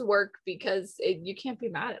it does work because you can't be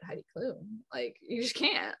mad at Heidi Klum. Like, you just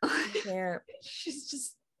can't. Yeah. She's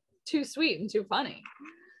just too sweet and too funny.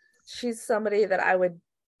 She's somebody that I would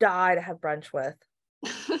die to have brunch with.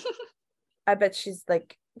 I bet she's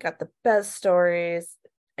like got the best stories,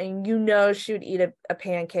 and she would eat a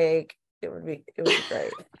pancake. It would be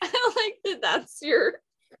great. I like that. That's your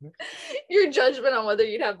judgment on whether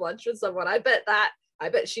you'd have lunch with someone. I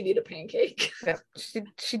bet she'd eat a pancake. Yeah,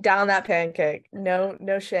 she down that pancake.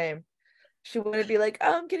 No shame. She wouldn't be like,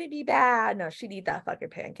 oh, I'm gonna be bad. No, she'd eat that fucking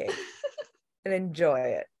pancake and enjoy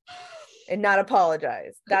it and not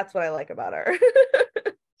apologize. That's what I like about her.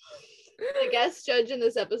 The guest judge in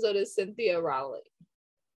this episode is Cynthia Rowley.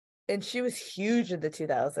 And she was huge in the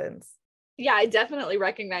 2000s. Yeah, I definitely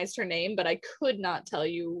recognized her name, but I could not tell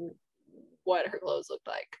you what her clothes looked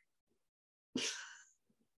like.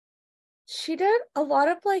 She did a lot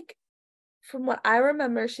of like, from what I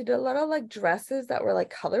remember, she did a lot of like dresses that were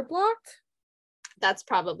like color blocked. That's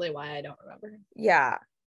probably why I don't remember. Yeah.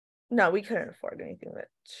 No, we couldn't afford anything that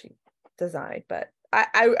she designed, but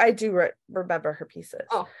I do remember her pieces.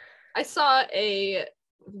 Oh, I saw a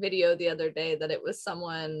video the other day that it was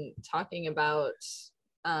someone talking about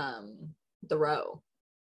the row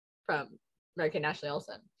from American Ashley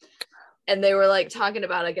Olsen. And they were like talking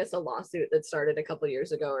about, I guess, a lawsuit that started a couple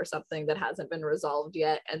years ago or something that hasn't been resolved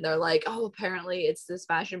yet. And they're like, oh, apparently it's this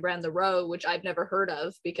fashion brand, The Row, which I've never heard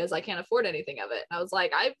of because I can't afford anything of it. And I was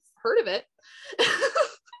like, I've heard of it.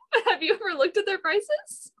 Have you ever looked at their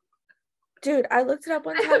prices? Dude, I looked it up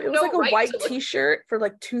one time. It was like a white t-shirt for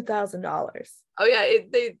like $2,000. Oh yeah,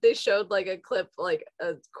 they showed like a clip, like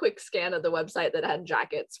a quick scan of the website that had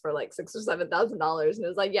jackets for like $6,000 or $7,000, and it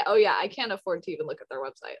was like, yeah, oh yeah, I can't afford to even look at their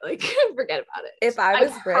website. Like, forget about it. If I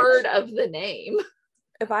was rich, heard of the name.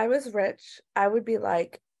 If I was rich, I would be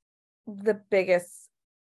like the biggest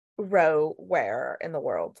Row wearer in the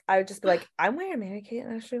world. I would just be like, I'm wearing Mary Kate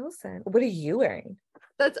and Ashley Olsen. What are you wearing?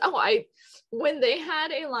 When they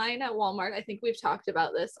had a line at Walmart, I think we've talked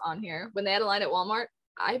about this on here. When they had a line at Walmart,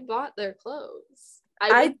 I bought their clothes.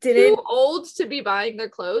 I was too old to be buying their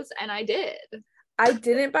clothes, and I did. I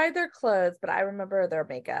didn't buy their clothes, but I remember their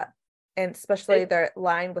makeup, and especially their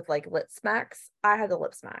line with like lip smacks. I had the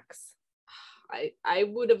lip smacks. I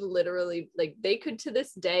would have literally, like, they could, to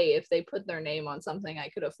this day, if they put their name on something I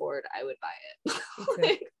could afford, I would buy it.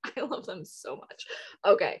 Like, I love them so much.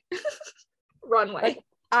 Okay. Runway. Like,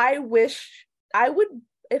 I wish I would,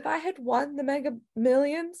 if I had won the Mega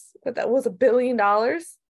Millions, but that was $1 billion.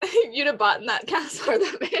 You'd have bought in that castle or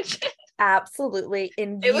that mansion. Absolutely.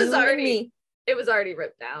 And it was already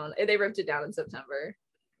ripped down. They ripped it down in September.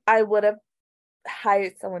 I would have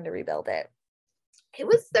hired someone to rebuild it.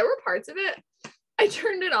 There were parts of it. I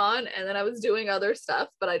turned it on and then I was doing other stuff,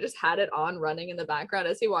 but I just had it on running in the background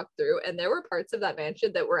as he walked through. And there were parts of that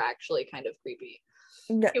mansion that were actually kind of creepy.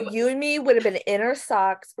 No, you and me would have been in our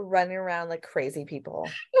socks running around like crazy people.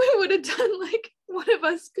 We would have done, like, one of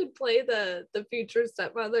us could play the future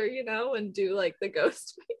stepmother, you know, and do like the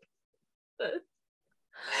ghost.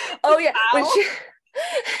 Oh yeah,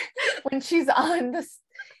 when she's on this,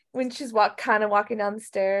 when she's walking down the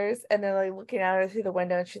stairs and they're like looking at her through the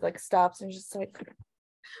window and she like stops and just like,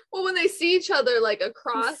 well, when they see each other like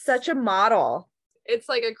across, she's such a model. It's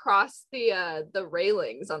like across the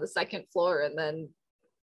railings on the second floor, and then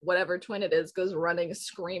whatever twin it is goes running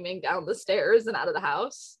screaming down the stairs and out of the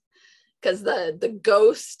house because the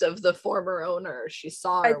ghost of the former owner she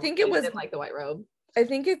saw her. I think it was in, like, the white robe. I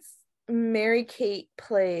think it's Mary Kate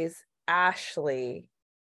plays Ashley.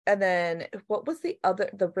 And then what was the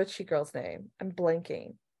Richie girl's name? I'm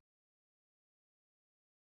blanking.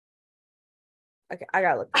 Okay, I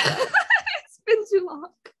gotta look this up. It's been too long.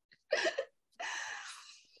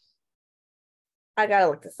 I gotta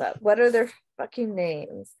look this up. What are their fucking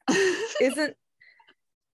names? Isn't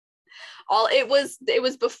it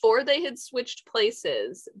was before they had switched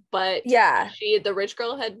places, but yeah, the rich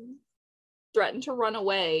girl had threatened to run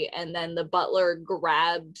away, and then the butler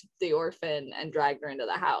grabbed the orphan and dragged her into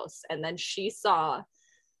the house, and then she saw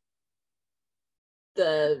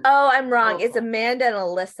I'm wrong. It's Amanda and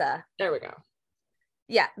Alyssa. There we go.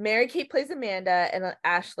 Yeah, Mary Kate plays Amanda and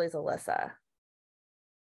Ashley's Alyssa.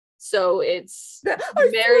 So it's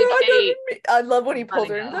Mary Kate. I love when he pulled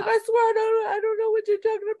her. Like, I swear I don't know what you're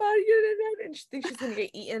talking about. And she thinks she's gonna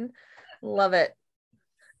get eaten. Love it.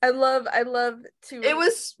 I love to. It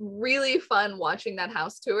was really fun watching that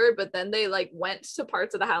house tour, but then they like went to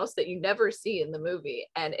parts of the house that you never see in the movie.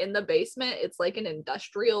 And in the basement, it's like an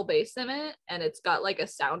industrial basement, and it's got like a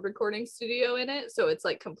sound recording studio in it, so it's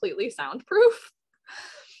like completely soundproof.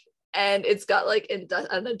 And it's got like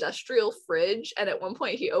an industrial fridge, and at one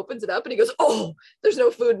point he opens it up and he goes, "Oh, there's no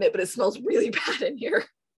food in it, but it smells really bad in here."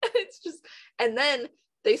 And it's just, and then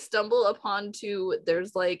they stumble upon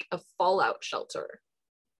there's like a fallout shelter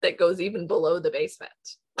that goes even below the basement.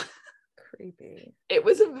 Creepy. It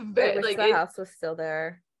was a very, I wish the house was still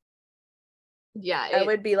there. Yeah, I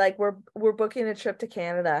would be like, we're booking a trip to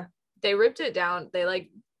Canada. They ripped it down. They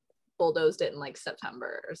like bulldozed it in like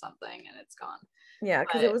September or something, and it's gone. Yeah,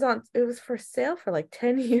 because it was for sale for like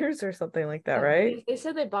 10 years or something like that, right? They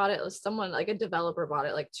said they bought it, someone like a developer bought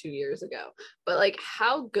it like 2 years ago. But like,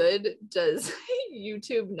 how good does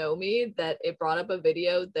YouTube know me that it brought up a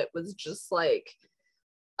video that was just like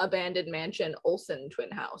abandoned mansion Olsen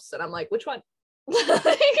twin house, and I'm like, which one?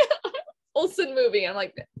 Olsen movie. I'm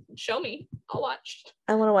like, show me, I'll watch.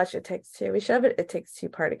 I want to watch It Takes Two. We should have It Takes Two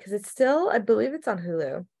party because it's still, I believe it's on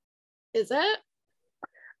Hulu. Is it?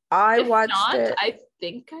 I watched it. I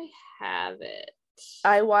think I have it.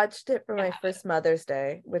 I watched it for my first Mother's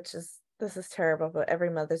Day, this is terrible, but every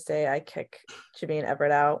Mother's Day I kick Jimmy and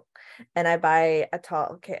Everett out and I buy a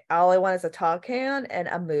tall can. All I want is a tall can and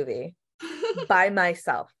a movie by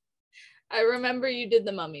myself. I remember you did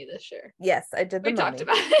The Mummy this year. Yes, I did The Mummy. We talked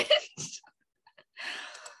about it.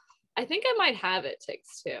 I think I might have It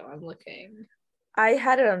Takes Two. I'm looking. I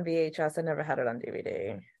had it on VHS. I never had it on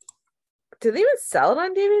DVD. Did they even sell it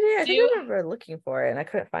on DVD? I think I remember looking for it and I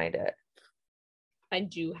couldn't find it. I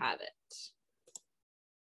do have it.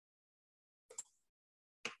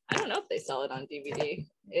 I don't know if they sell it on DVD.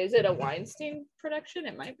 Is it a Weinstein production?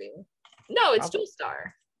 It might be. No, it's Dual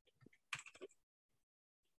Star.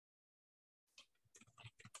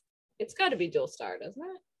 It's got to be Dual Star, doesn't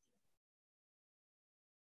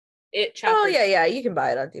it? Oh, yeah. You can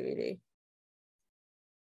buy it on DVD.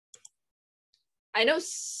 I know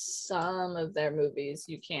some of their movies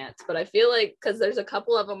you can't, but I feel like because there's a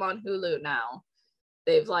couple of them on Hulu now,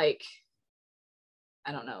 they've like,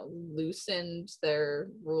 I don't know, loosened their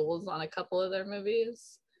rules on a couple of their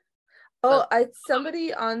movies. Oh,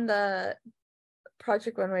 somebody on the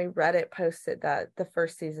Project Runway Reddit posted that the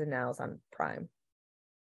first season now is on Prime.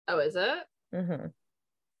 Oh, is it? Mm-hmm.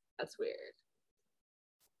 That's weird.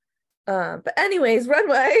 But anyways,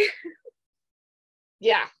 Runway.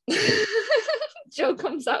 Yeah. Joe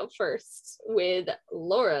comes out first with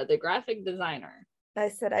Laura, the graphic designer. I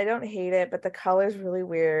said, I don't hate it, but the color's really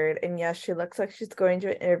weird. And yes, she looks like she's going to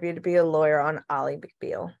an interview to be a lawyer on Ally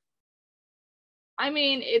McBeal. I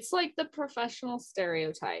mean, it's like the professional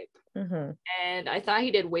stereotype. Mm-hmm. And I thought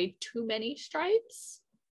he did way too many stripes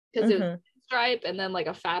because it was a stripe and then like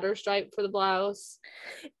a fatter stripe for the blouse.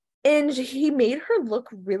 And he made her look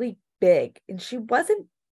really big, and she wasn't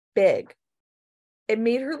big. It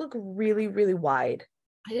made her look really, really wide.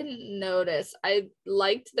 I didn't notice. I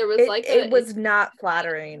liked it was not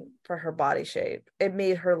flattering for her body shape. It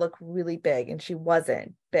made her look really big, and she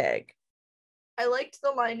wasn't big. I liked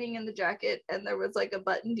the lining in the jacket, and there was like a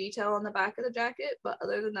button detail on the back of the jacket, but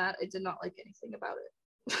other than that, I did not like anything about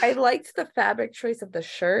it. I liked the fabric choice of the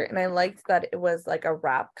shirt, and I liked that it was like a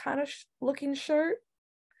wrap kind of looking shirt.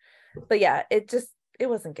 But yeah, it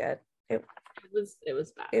wasn't good. It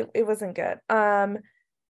was bad. It wasn't good.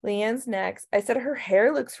 Leanne's next. I said her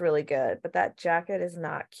hair looks really good, but that jacket is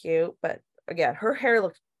not cute. But again, her hair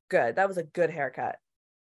looked good. That was a good haircut.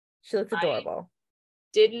 She looked adorable.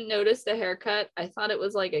 Didn't notice the haircut. I thought it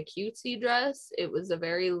was like a cutesy dress. It was a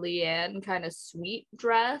very Leanne kind of sweet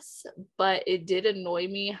dress, but it did annoy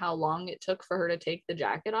me how long it took for her to take the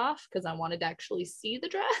jacket off because I wanted to actually see the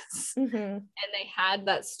dress. Mm-hmm. And they had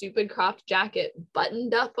that stupid cropped jacket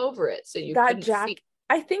buttoned up over it, so you couldn't see.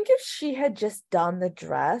 I think if she had just done the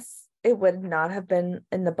dress, it would not have been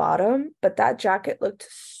in the bottom, but that jacket looked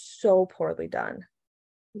so poorly done.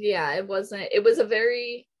 Yeah, it wasn't. It was a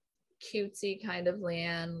very cutesy kind of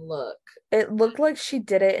Leanne look. It looked like she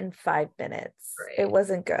did it in 5 minutes. Right. It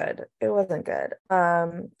wasn't good.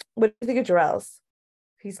 What do you think of Jarrell's?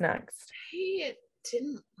 He's next. I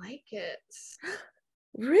didn't like it.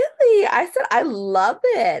 Really? I said I love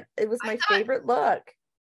it. It was my favorite look.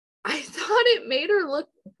 I thought it made her look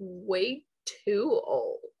way too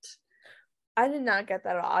old. I did not get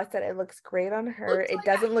that at all. I said it looks great on her. It like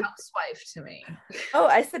doesn't look housewife to me. Oh,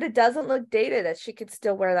 I said it doesn't look dated, that she could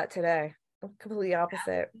still wear that today. Completely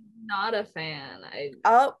opposite. Not a fan.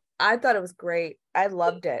 I thought it was great. I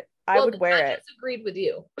loved it. I would wear it. I disagreed with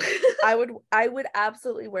you. I would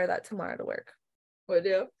absolutely wear that tomorrow to work. Would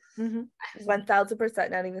you?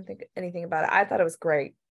 1000%. Not even think anything about it. I thought it was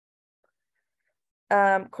great.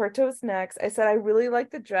 Corto's next. I said I really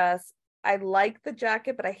like the dress. I like the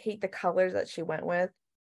jacket, but I hate the colors that she went with.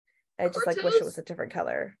 I just wish it was a different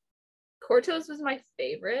color. Corto's was my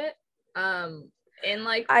favorite. I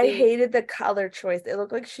hated the color choice. It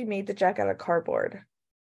looked like she made the jacket out of cardboard.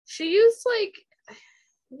 She used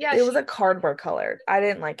it was a cardboard color. I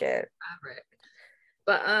didn't like it. Fabric.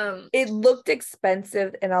 But it looked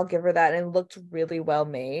expensive, and I'll give her that, and it looked really well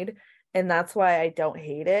made. And that's why I don't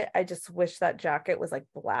hate it. I just wish that jacket was like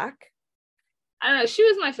black. I don't know. She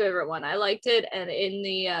was my favorite one. I liked it. And in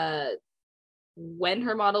the when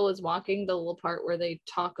her model is walking, the little part where they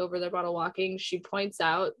talk over their model walking, she points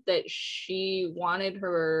out that she wanted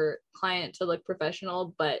her client to look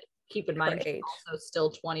professional, but keep in mind she's also still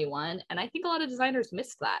 21. And I think a lot of designers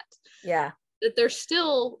miss that. Yeah. That they're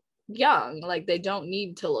still young. Like they don't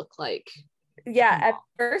need to look like. Yeah, at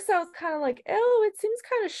first I was kind of like, oh, it seems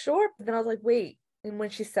kind of short. But then I was like, wait. And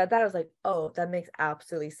when she said that, I was like, oh, that makes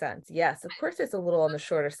absolutely sense. Yes, of course it's a little on the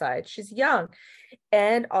shorter side. She's young.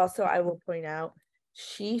 And also, I will point out,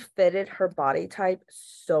 she fitted her body type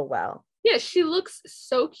so well. Yeah, she looks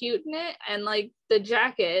so cute in it. And like the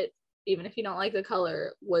jacket, even if you don't like the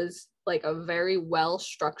color, was like a very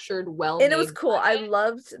well-structured, well-made and it was cool. jacket. I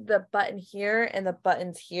loved the button here and the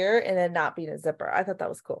buttons here and then not being a zipper. I thought that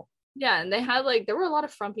was cool. Yeah, and they had there were a lot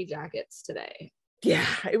of frumpy jackets today. Yeah,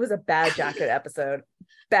 it was a bad jacket episode.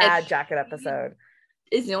 Jacket episode.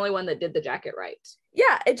 is the only one that did the jacket right.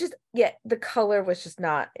 Yeah, the color was just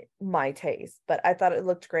not my taste, but I thought it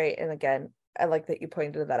looked great. And again, I like that you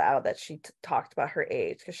pointed that out, that she talked about her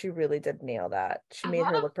age, because she really did nail that. She made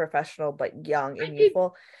her look professional but young and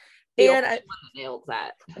youthful. And I nailed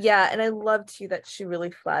that. Yeah, and I loved too that she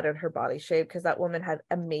really flattered her body shape, because that woman had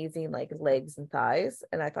amazing like legs and thighs,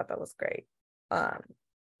 and I thought that was great.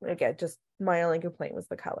 Again, just my only complaint was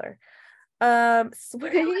the color. Sway, I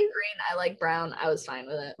like green, I like brown. I was fine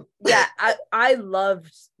with it. Yeah, I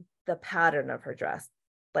loved the pattern of her dress.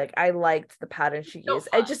 Like, I liked the pattern she used.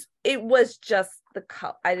 It was just the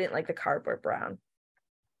color. I didn't like the cardboard brown.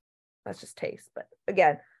 That's just taste. But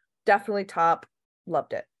again, definitely top.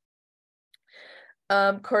 Loved it.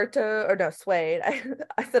 Suede.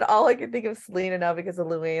 I said all I could think of Selena now because of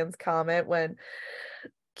Luann's comment when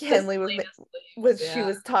Kenley she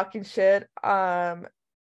was talking shit. And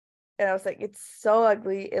I was like, it's so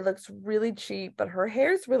ugly. It looks really cheap, but her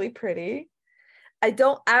hair's really pretty. I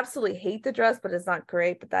don't absolutely hate the dress, but it's not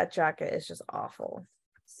great. But that jacket is just awful.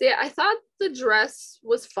 See, I thought the dress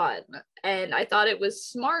was fun, and I thought it was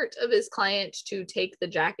smart of his client to take the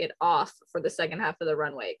jacket off for the second half of the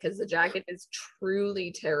runway, because the jacket is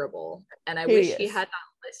truly terrible. And I wish he had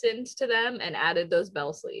not listened to them and added those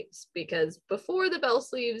bell sleeves, because before the bell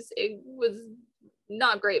sleeves, it was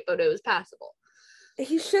not great, but it was passable.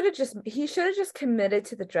 He should have just committed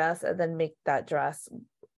to the dress and then make that dress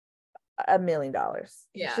 $1 million.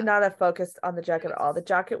 Yeah. He should not have focused on the jacket at all. The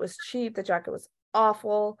jacket was cheap. The jacket was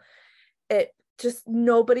awful. It just,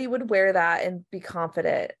 nobody would wear that and be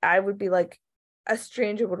confident. I would be like, a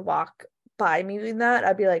stranger would walk by me in that.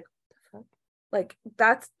 I'd be like,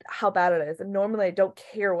 that's how bad it is. And normally I don't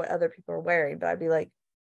care what other people are wearing, but I'd be like,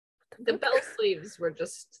 the bell sleeves were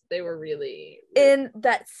they were really in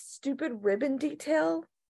that stupid ribbon detail.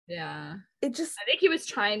 Yeah. I think he was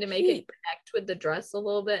trying to make it connect with the dress a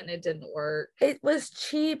little bit, and it didn't work. It was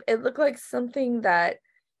cheap. It looked like something that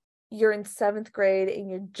you're in 7th grade and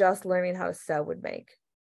you're just learning how to sew would make.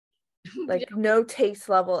 Like, no taste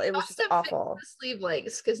level. It was just awful. The sleeve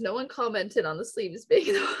lengths, because no one commented on the sleeves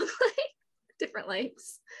being like different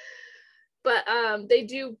lengths. But they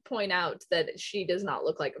do point out that she does not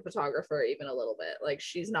look like a photographer even a little bit. Like,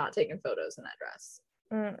 she's not taking photos in that dress.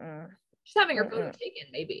 She's having her photo taken,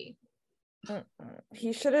 maybe.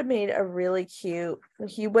 He should have made a really cute.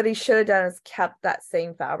 What he should have done is kept that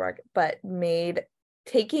same fabric, but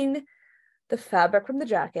taking the fabric from the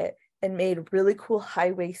jacket and made really cool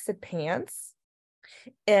high-waisted pants,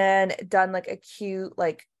 and done like a cute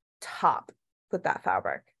like top with that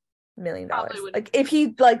fabric. $1 million. Like, if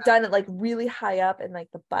he like done it like really high up and like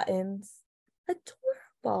the buttons,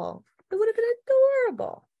 adorable. It would have been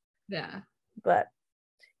adorable. Yeah. But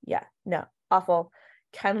yeah, no, awful.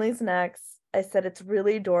 Kenley's next. I said it's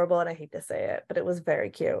really adorable, and I hate to say it, but it was very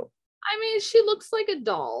cute. I mean, she looks like a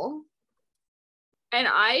doll. And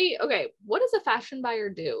what does a fashion buyer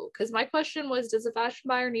do? Because my question was, does a fashion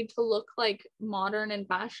buyer need to look like modern and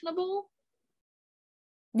fashionable?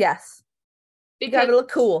 Yes. You gotta look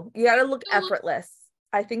cool. You gotta look effortless.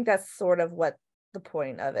 I think that's sort of what the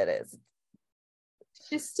point of it is.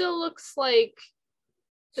 She still looks like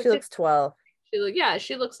she looks 12.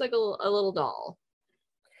 She looks like a little doll.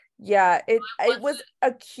 Yeah, it was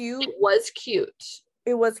cute. It was cute.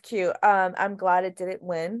 It was cute. I'm glad it didn't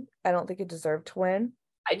win. I don't think it deserved to win.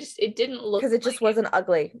 It didn't look, because it just wasn't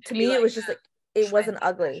ugly. To me, it was just like, it wasn't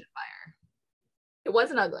ugly. It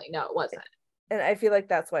wasn't ugly. No, it wasn't. And I feel like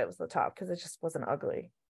that's why it was the top, because it just wasn't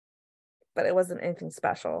ugly. But it wasn't anything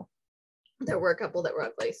special. There were a couple that were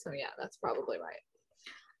ugly, so yeah, that's probably right.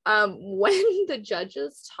 When the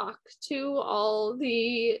judges talked to all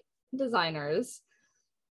the designers,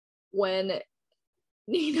 when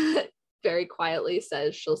Nina very quietly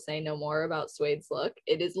says she'll say no more about Suede's look,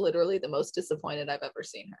 it is literally the most disappointed I've ever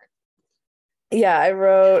seen her. Yeah, I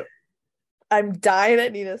wrote, I'm dying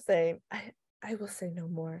at Nina saying, I will say no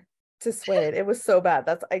more to Suede. It was so bad.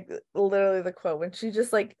 That's literally the quote, when she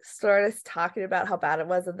just like started talking about how bad it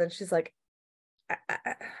was, and then she's like,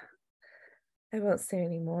 I won't say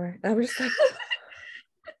anymore. And I was just like,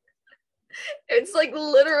 it's like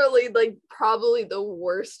literally like probably the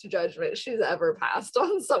worst judgment she's ever passed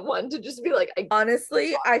on someone, to just be like,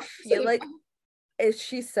 honestly, I feel like if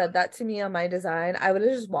she said that to me on my design, I would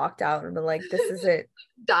have just walked out and been like, this is it.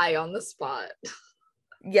 Die on the spot.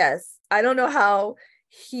 Yes. I don't know how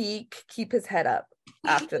he could keep his head up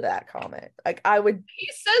after that comment. Like, I would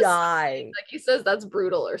die. Like, he says that's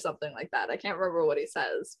brutal or something like that. I can't remember what he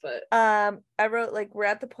says, but I wrote like, we're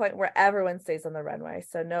at the point where everyone stays on the runway,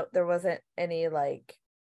 so no, there wasn't any like.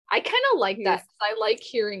 I kind of like that, because I like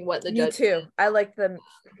hearing what the judge. Me too. I like them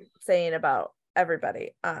saying about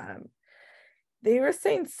everybody. They were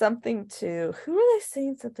saying something to, who were they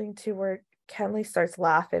saying something to where Kenley starts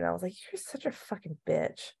laughing? I was like, you're such a fucking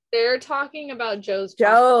bitch. They're talking about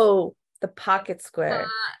Joe, the pocket square. Her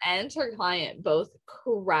and her client both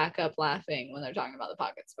crack up laughing when they're talking about the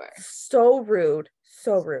pocket square. So rude.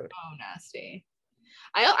 So rude. Oh, nasty.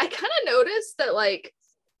 I kind of noticed that, like,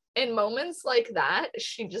 in moments like that,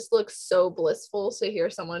 she just looks so blissful to hear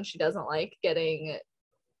someone she doesn't like getting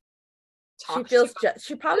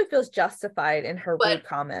she probably feels justified in her rude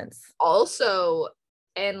comments. Also,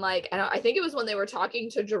 and like I think it was when they were talking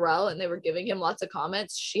to Jarrell and they were giving him lots of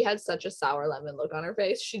comments, she had such a sour lemon look on her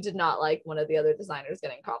face. She did not like one of the other designers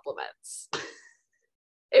getting compliments.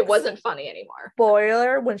 It wasn't funny anymore.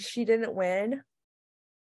 Spoiler, when she didn't win,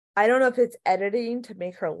 I don't know if it's editing to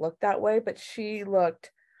make her look that way, but she looked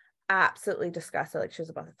absolutely disgusted, like she was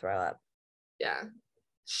about to throw up. Yeah.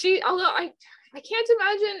 Although I can't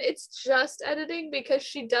imagine it's just editing, because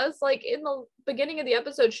she does, like, in the beginning of the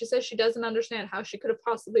episode, she says she doesn't understand how she could have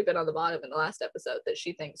possibly been on the bottom in the last episode, that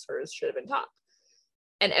she thinks hers should have been top.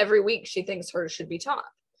 And every week she thinks hers should be top.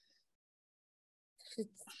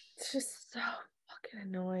 It's just so fucking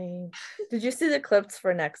annoying. Did you see the clips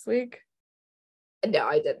for next week? No,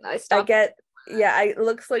 I didn't. I stopped. It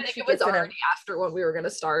looks like it was already after when we were going to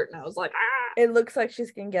start, and I was like, ah. It looks like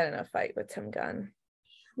she's going to get in a fight with Tim Gunn.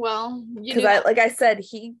 Well, because like I said,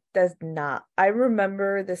 he does not. I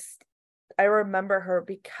remember her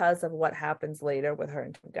because of what happens later with her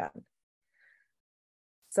and Tim Gunn.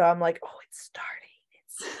 So I'm like, oh, it's starting.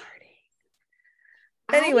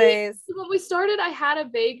 Anyways, when we started, I had a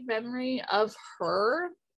vague memory of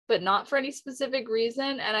her, but not for any specific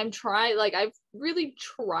reason. And I've really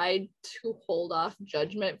tried to hold off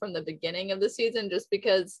judgment from the beginning of the season, just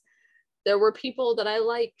because there were people that I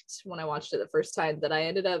liked when I watched it the first time that I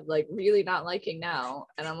ended up, like, really not liking now.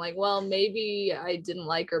 And I'm like, well, maybe I didn't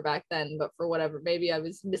like her back then, but for whatever, maybe I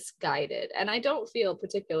was misguided. And I don't feel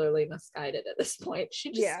particularly misguided at this point.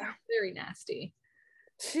 She just seems very nasty.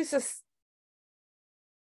 She's just,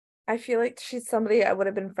 I feel like she's somebody I would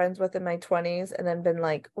have been friends with in my 20s and then been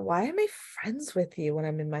like, why am I friends with you when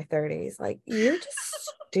I'm in my 30s? Like, you're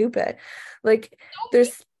just stupid. Like,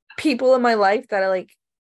 there's people in my life that are like,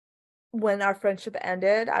 when our friendship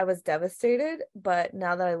ended, I was devastated. But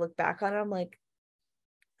now that I look back on it, I'm like,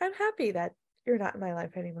 I'm happy that you're not in my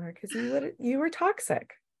life anymore, because you were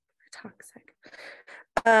toxic.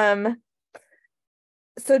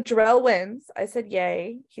 So Jarrell wins. I said,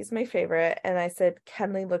 yay, he's my favorite. And I said,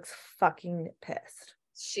 Kenley looks fucking pissed.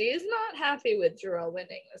 She's not happy with Jarrell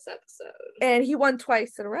winning this episode. And he won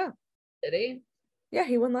twice in a row. Did he? Yeah,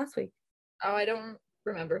 he won last week. Oh, I don't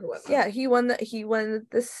remember who it was. Yeah, he won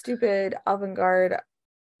the stupid avant-garde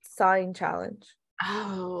sign challenge.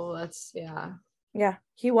 Oh, yeah,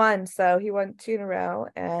 he won. So he won 2 in a row,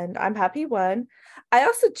 and I'm happy he won. I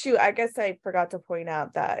also too, I guess I forgot to point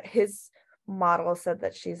out that his model said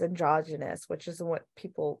that she's androgynous, which is what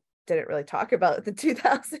people didn't really talk about in the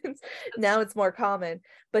 2000s. Now it's more common,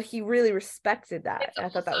 but he really respected that. And I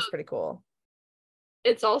thought that was pretty cool.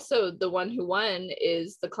 It's also, the one who won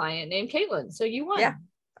is the client named Caitlin. So you won. Yeah,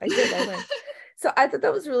 I did. I won. So I thought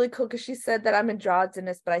that was really cool, because she said that I'm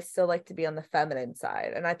androgynous, but I still like to be on the feminine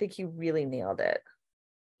side. And I think he really nailed it.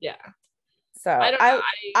 Yeah. So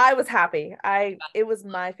I was happy. It was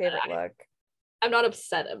my favorite look. I'm not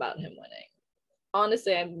upset about him winning.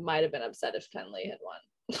 Honestly, I might have been upset if Kenley had won.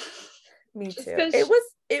 Me too.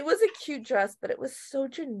 It was a cute dress, but it was so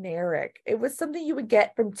generic. It was something you would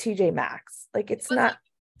get from TJ Maxx. Like, it's not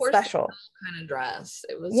special kind of dress.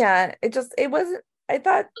 It was. Yeah, it wasn't. I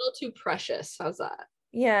thought a little too precious. How's that?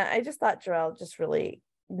 Yeah, I just thought Jarrell just really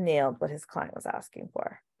nailed what his client was asking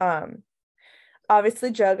for.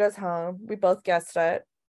 Obviously Joe goes home. We both guessed it,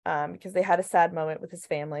 because they had a sad moment with his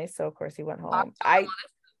family, so of course he went home. I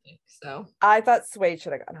thought Suede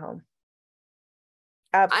should have gone home.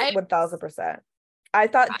 1000%. I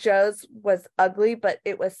thought Joe's was ugly, but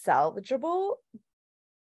it was salvageable.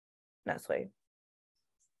 No, Suede.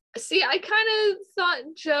 See, I kind of thought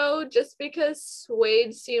Joe, just because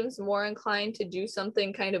Suede seems more inclined to do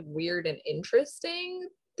something kind of weird and interesting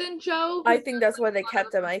than Joe. I think that's why they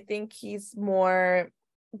kept him. I think they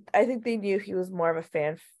knew he was more of a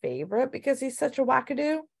fan favorite because he's such a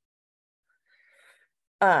wackadoo.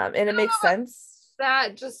 And it makes sense.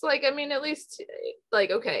 That just, like, I mean, at least,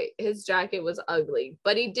 like, okay, his jacket was ugly,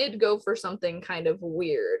 but he did go for something kind of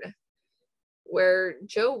weird, where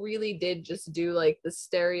Joe really did just do, like, the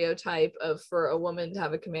stereotype of, for a woman to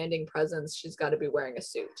have a commanding presence, she's got to be wearing a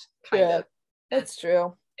suit, kind of. That's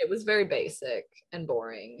true. It was very basic and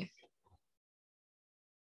boring.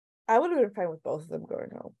 I would have been fine with both of them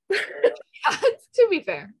going home. To be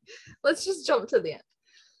fair, let's just jump to the end.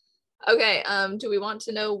 Okay, do we want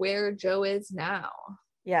to know where Joe is now?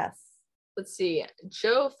 Yes. Let's see.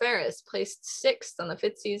 Joe Ferris placed 6th on the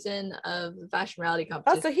 5th season of the fashion reality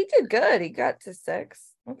competition. Oh, so he did good. He got to 6.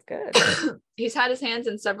 That's good. He's had his hands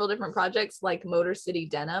in several different projects like Motor City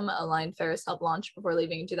Denim, a line Ferris helped launch before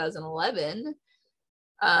leaving in 2011.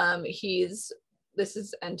 This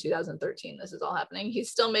is in 2013. This is all happening.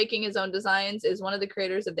 He's still making his own designs, is one of the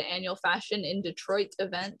creators of the annual Fashion in Detroit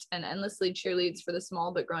event, and endlessly cheerleads for the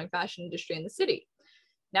small but growing fashion industry in the city.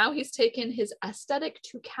 Now he's taken his aesthetic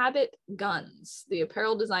to Cabot Guns. The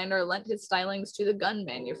apparel designer lent his stylings to the gun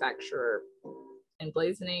manufacturer,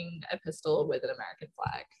 emblazoning a pistol with an American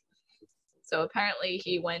flag. So apparently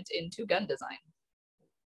he went into gun design.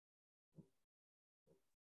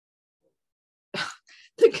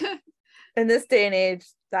 In this day and age,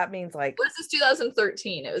 that means like... This is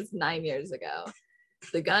 2013. It was 9 years ago.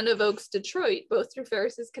 The gun evokes Detroit, both through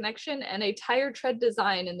Ferris's connection and a tire tread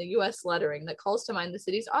design in the U.S. lettering that calls to mind the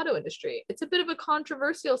city's auto industry. It's a bit of a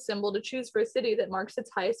controversial symbol to choose for a city that marks its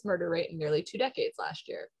highest murder rate in nearly 2 decades last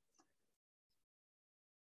year.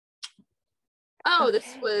 Oh, okay.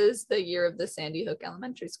 This was the year of the Sandy Hook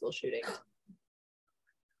Elementary School shooting.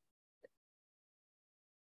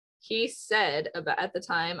 He said at the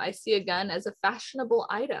time, I see a gun as a fashionable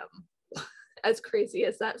item. As crazy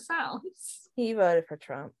as that sounds. He voted for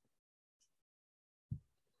Trump.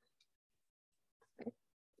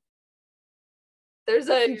 There's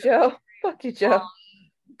Fuck you, Joe. Fuck you, Joe.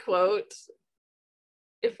 Quote,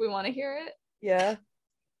 if we want to hear it. Yeah.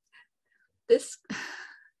 This...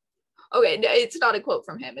 Okay, it's not a quote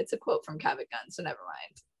from him. It's a quote from Cabot Guns, so never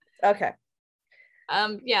mind. Okay.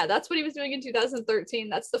 Yeah, that's what he was doing in 2013.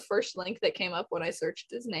 That's the first link that came up when I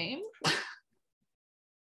searched his name.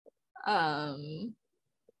 I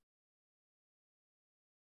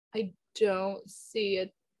don't see a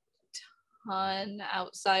ton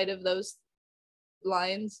outside of those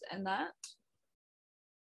lines and that.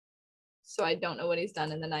 So I don't know what he's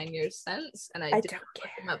done in the 9 years since. And I didn't look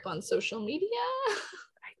him up on social media.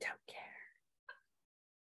 I don't care.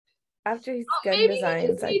 After he's gun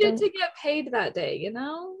designs, he needed to get paid that day, you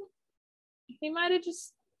know? He might have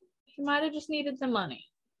just needed the money.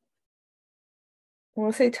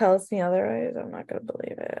 Unless he tells me otherwise, I'm not gonna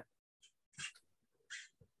believe it.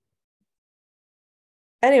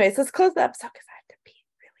 Anyways, let's close the episode because I have to pee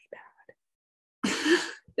really bad.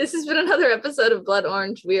 This has been another episode of Blood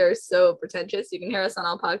Orange. We are so pretentious. You can hear us on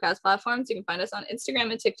all podcast platforms. You can find us on Instagram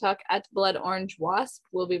and TikTok at Blood Orange Wasp.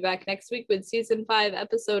 We'll be back next week with season 5,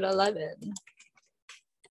 episode 11.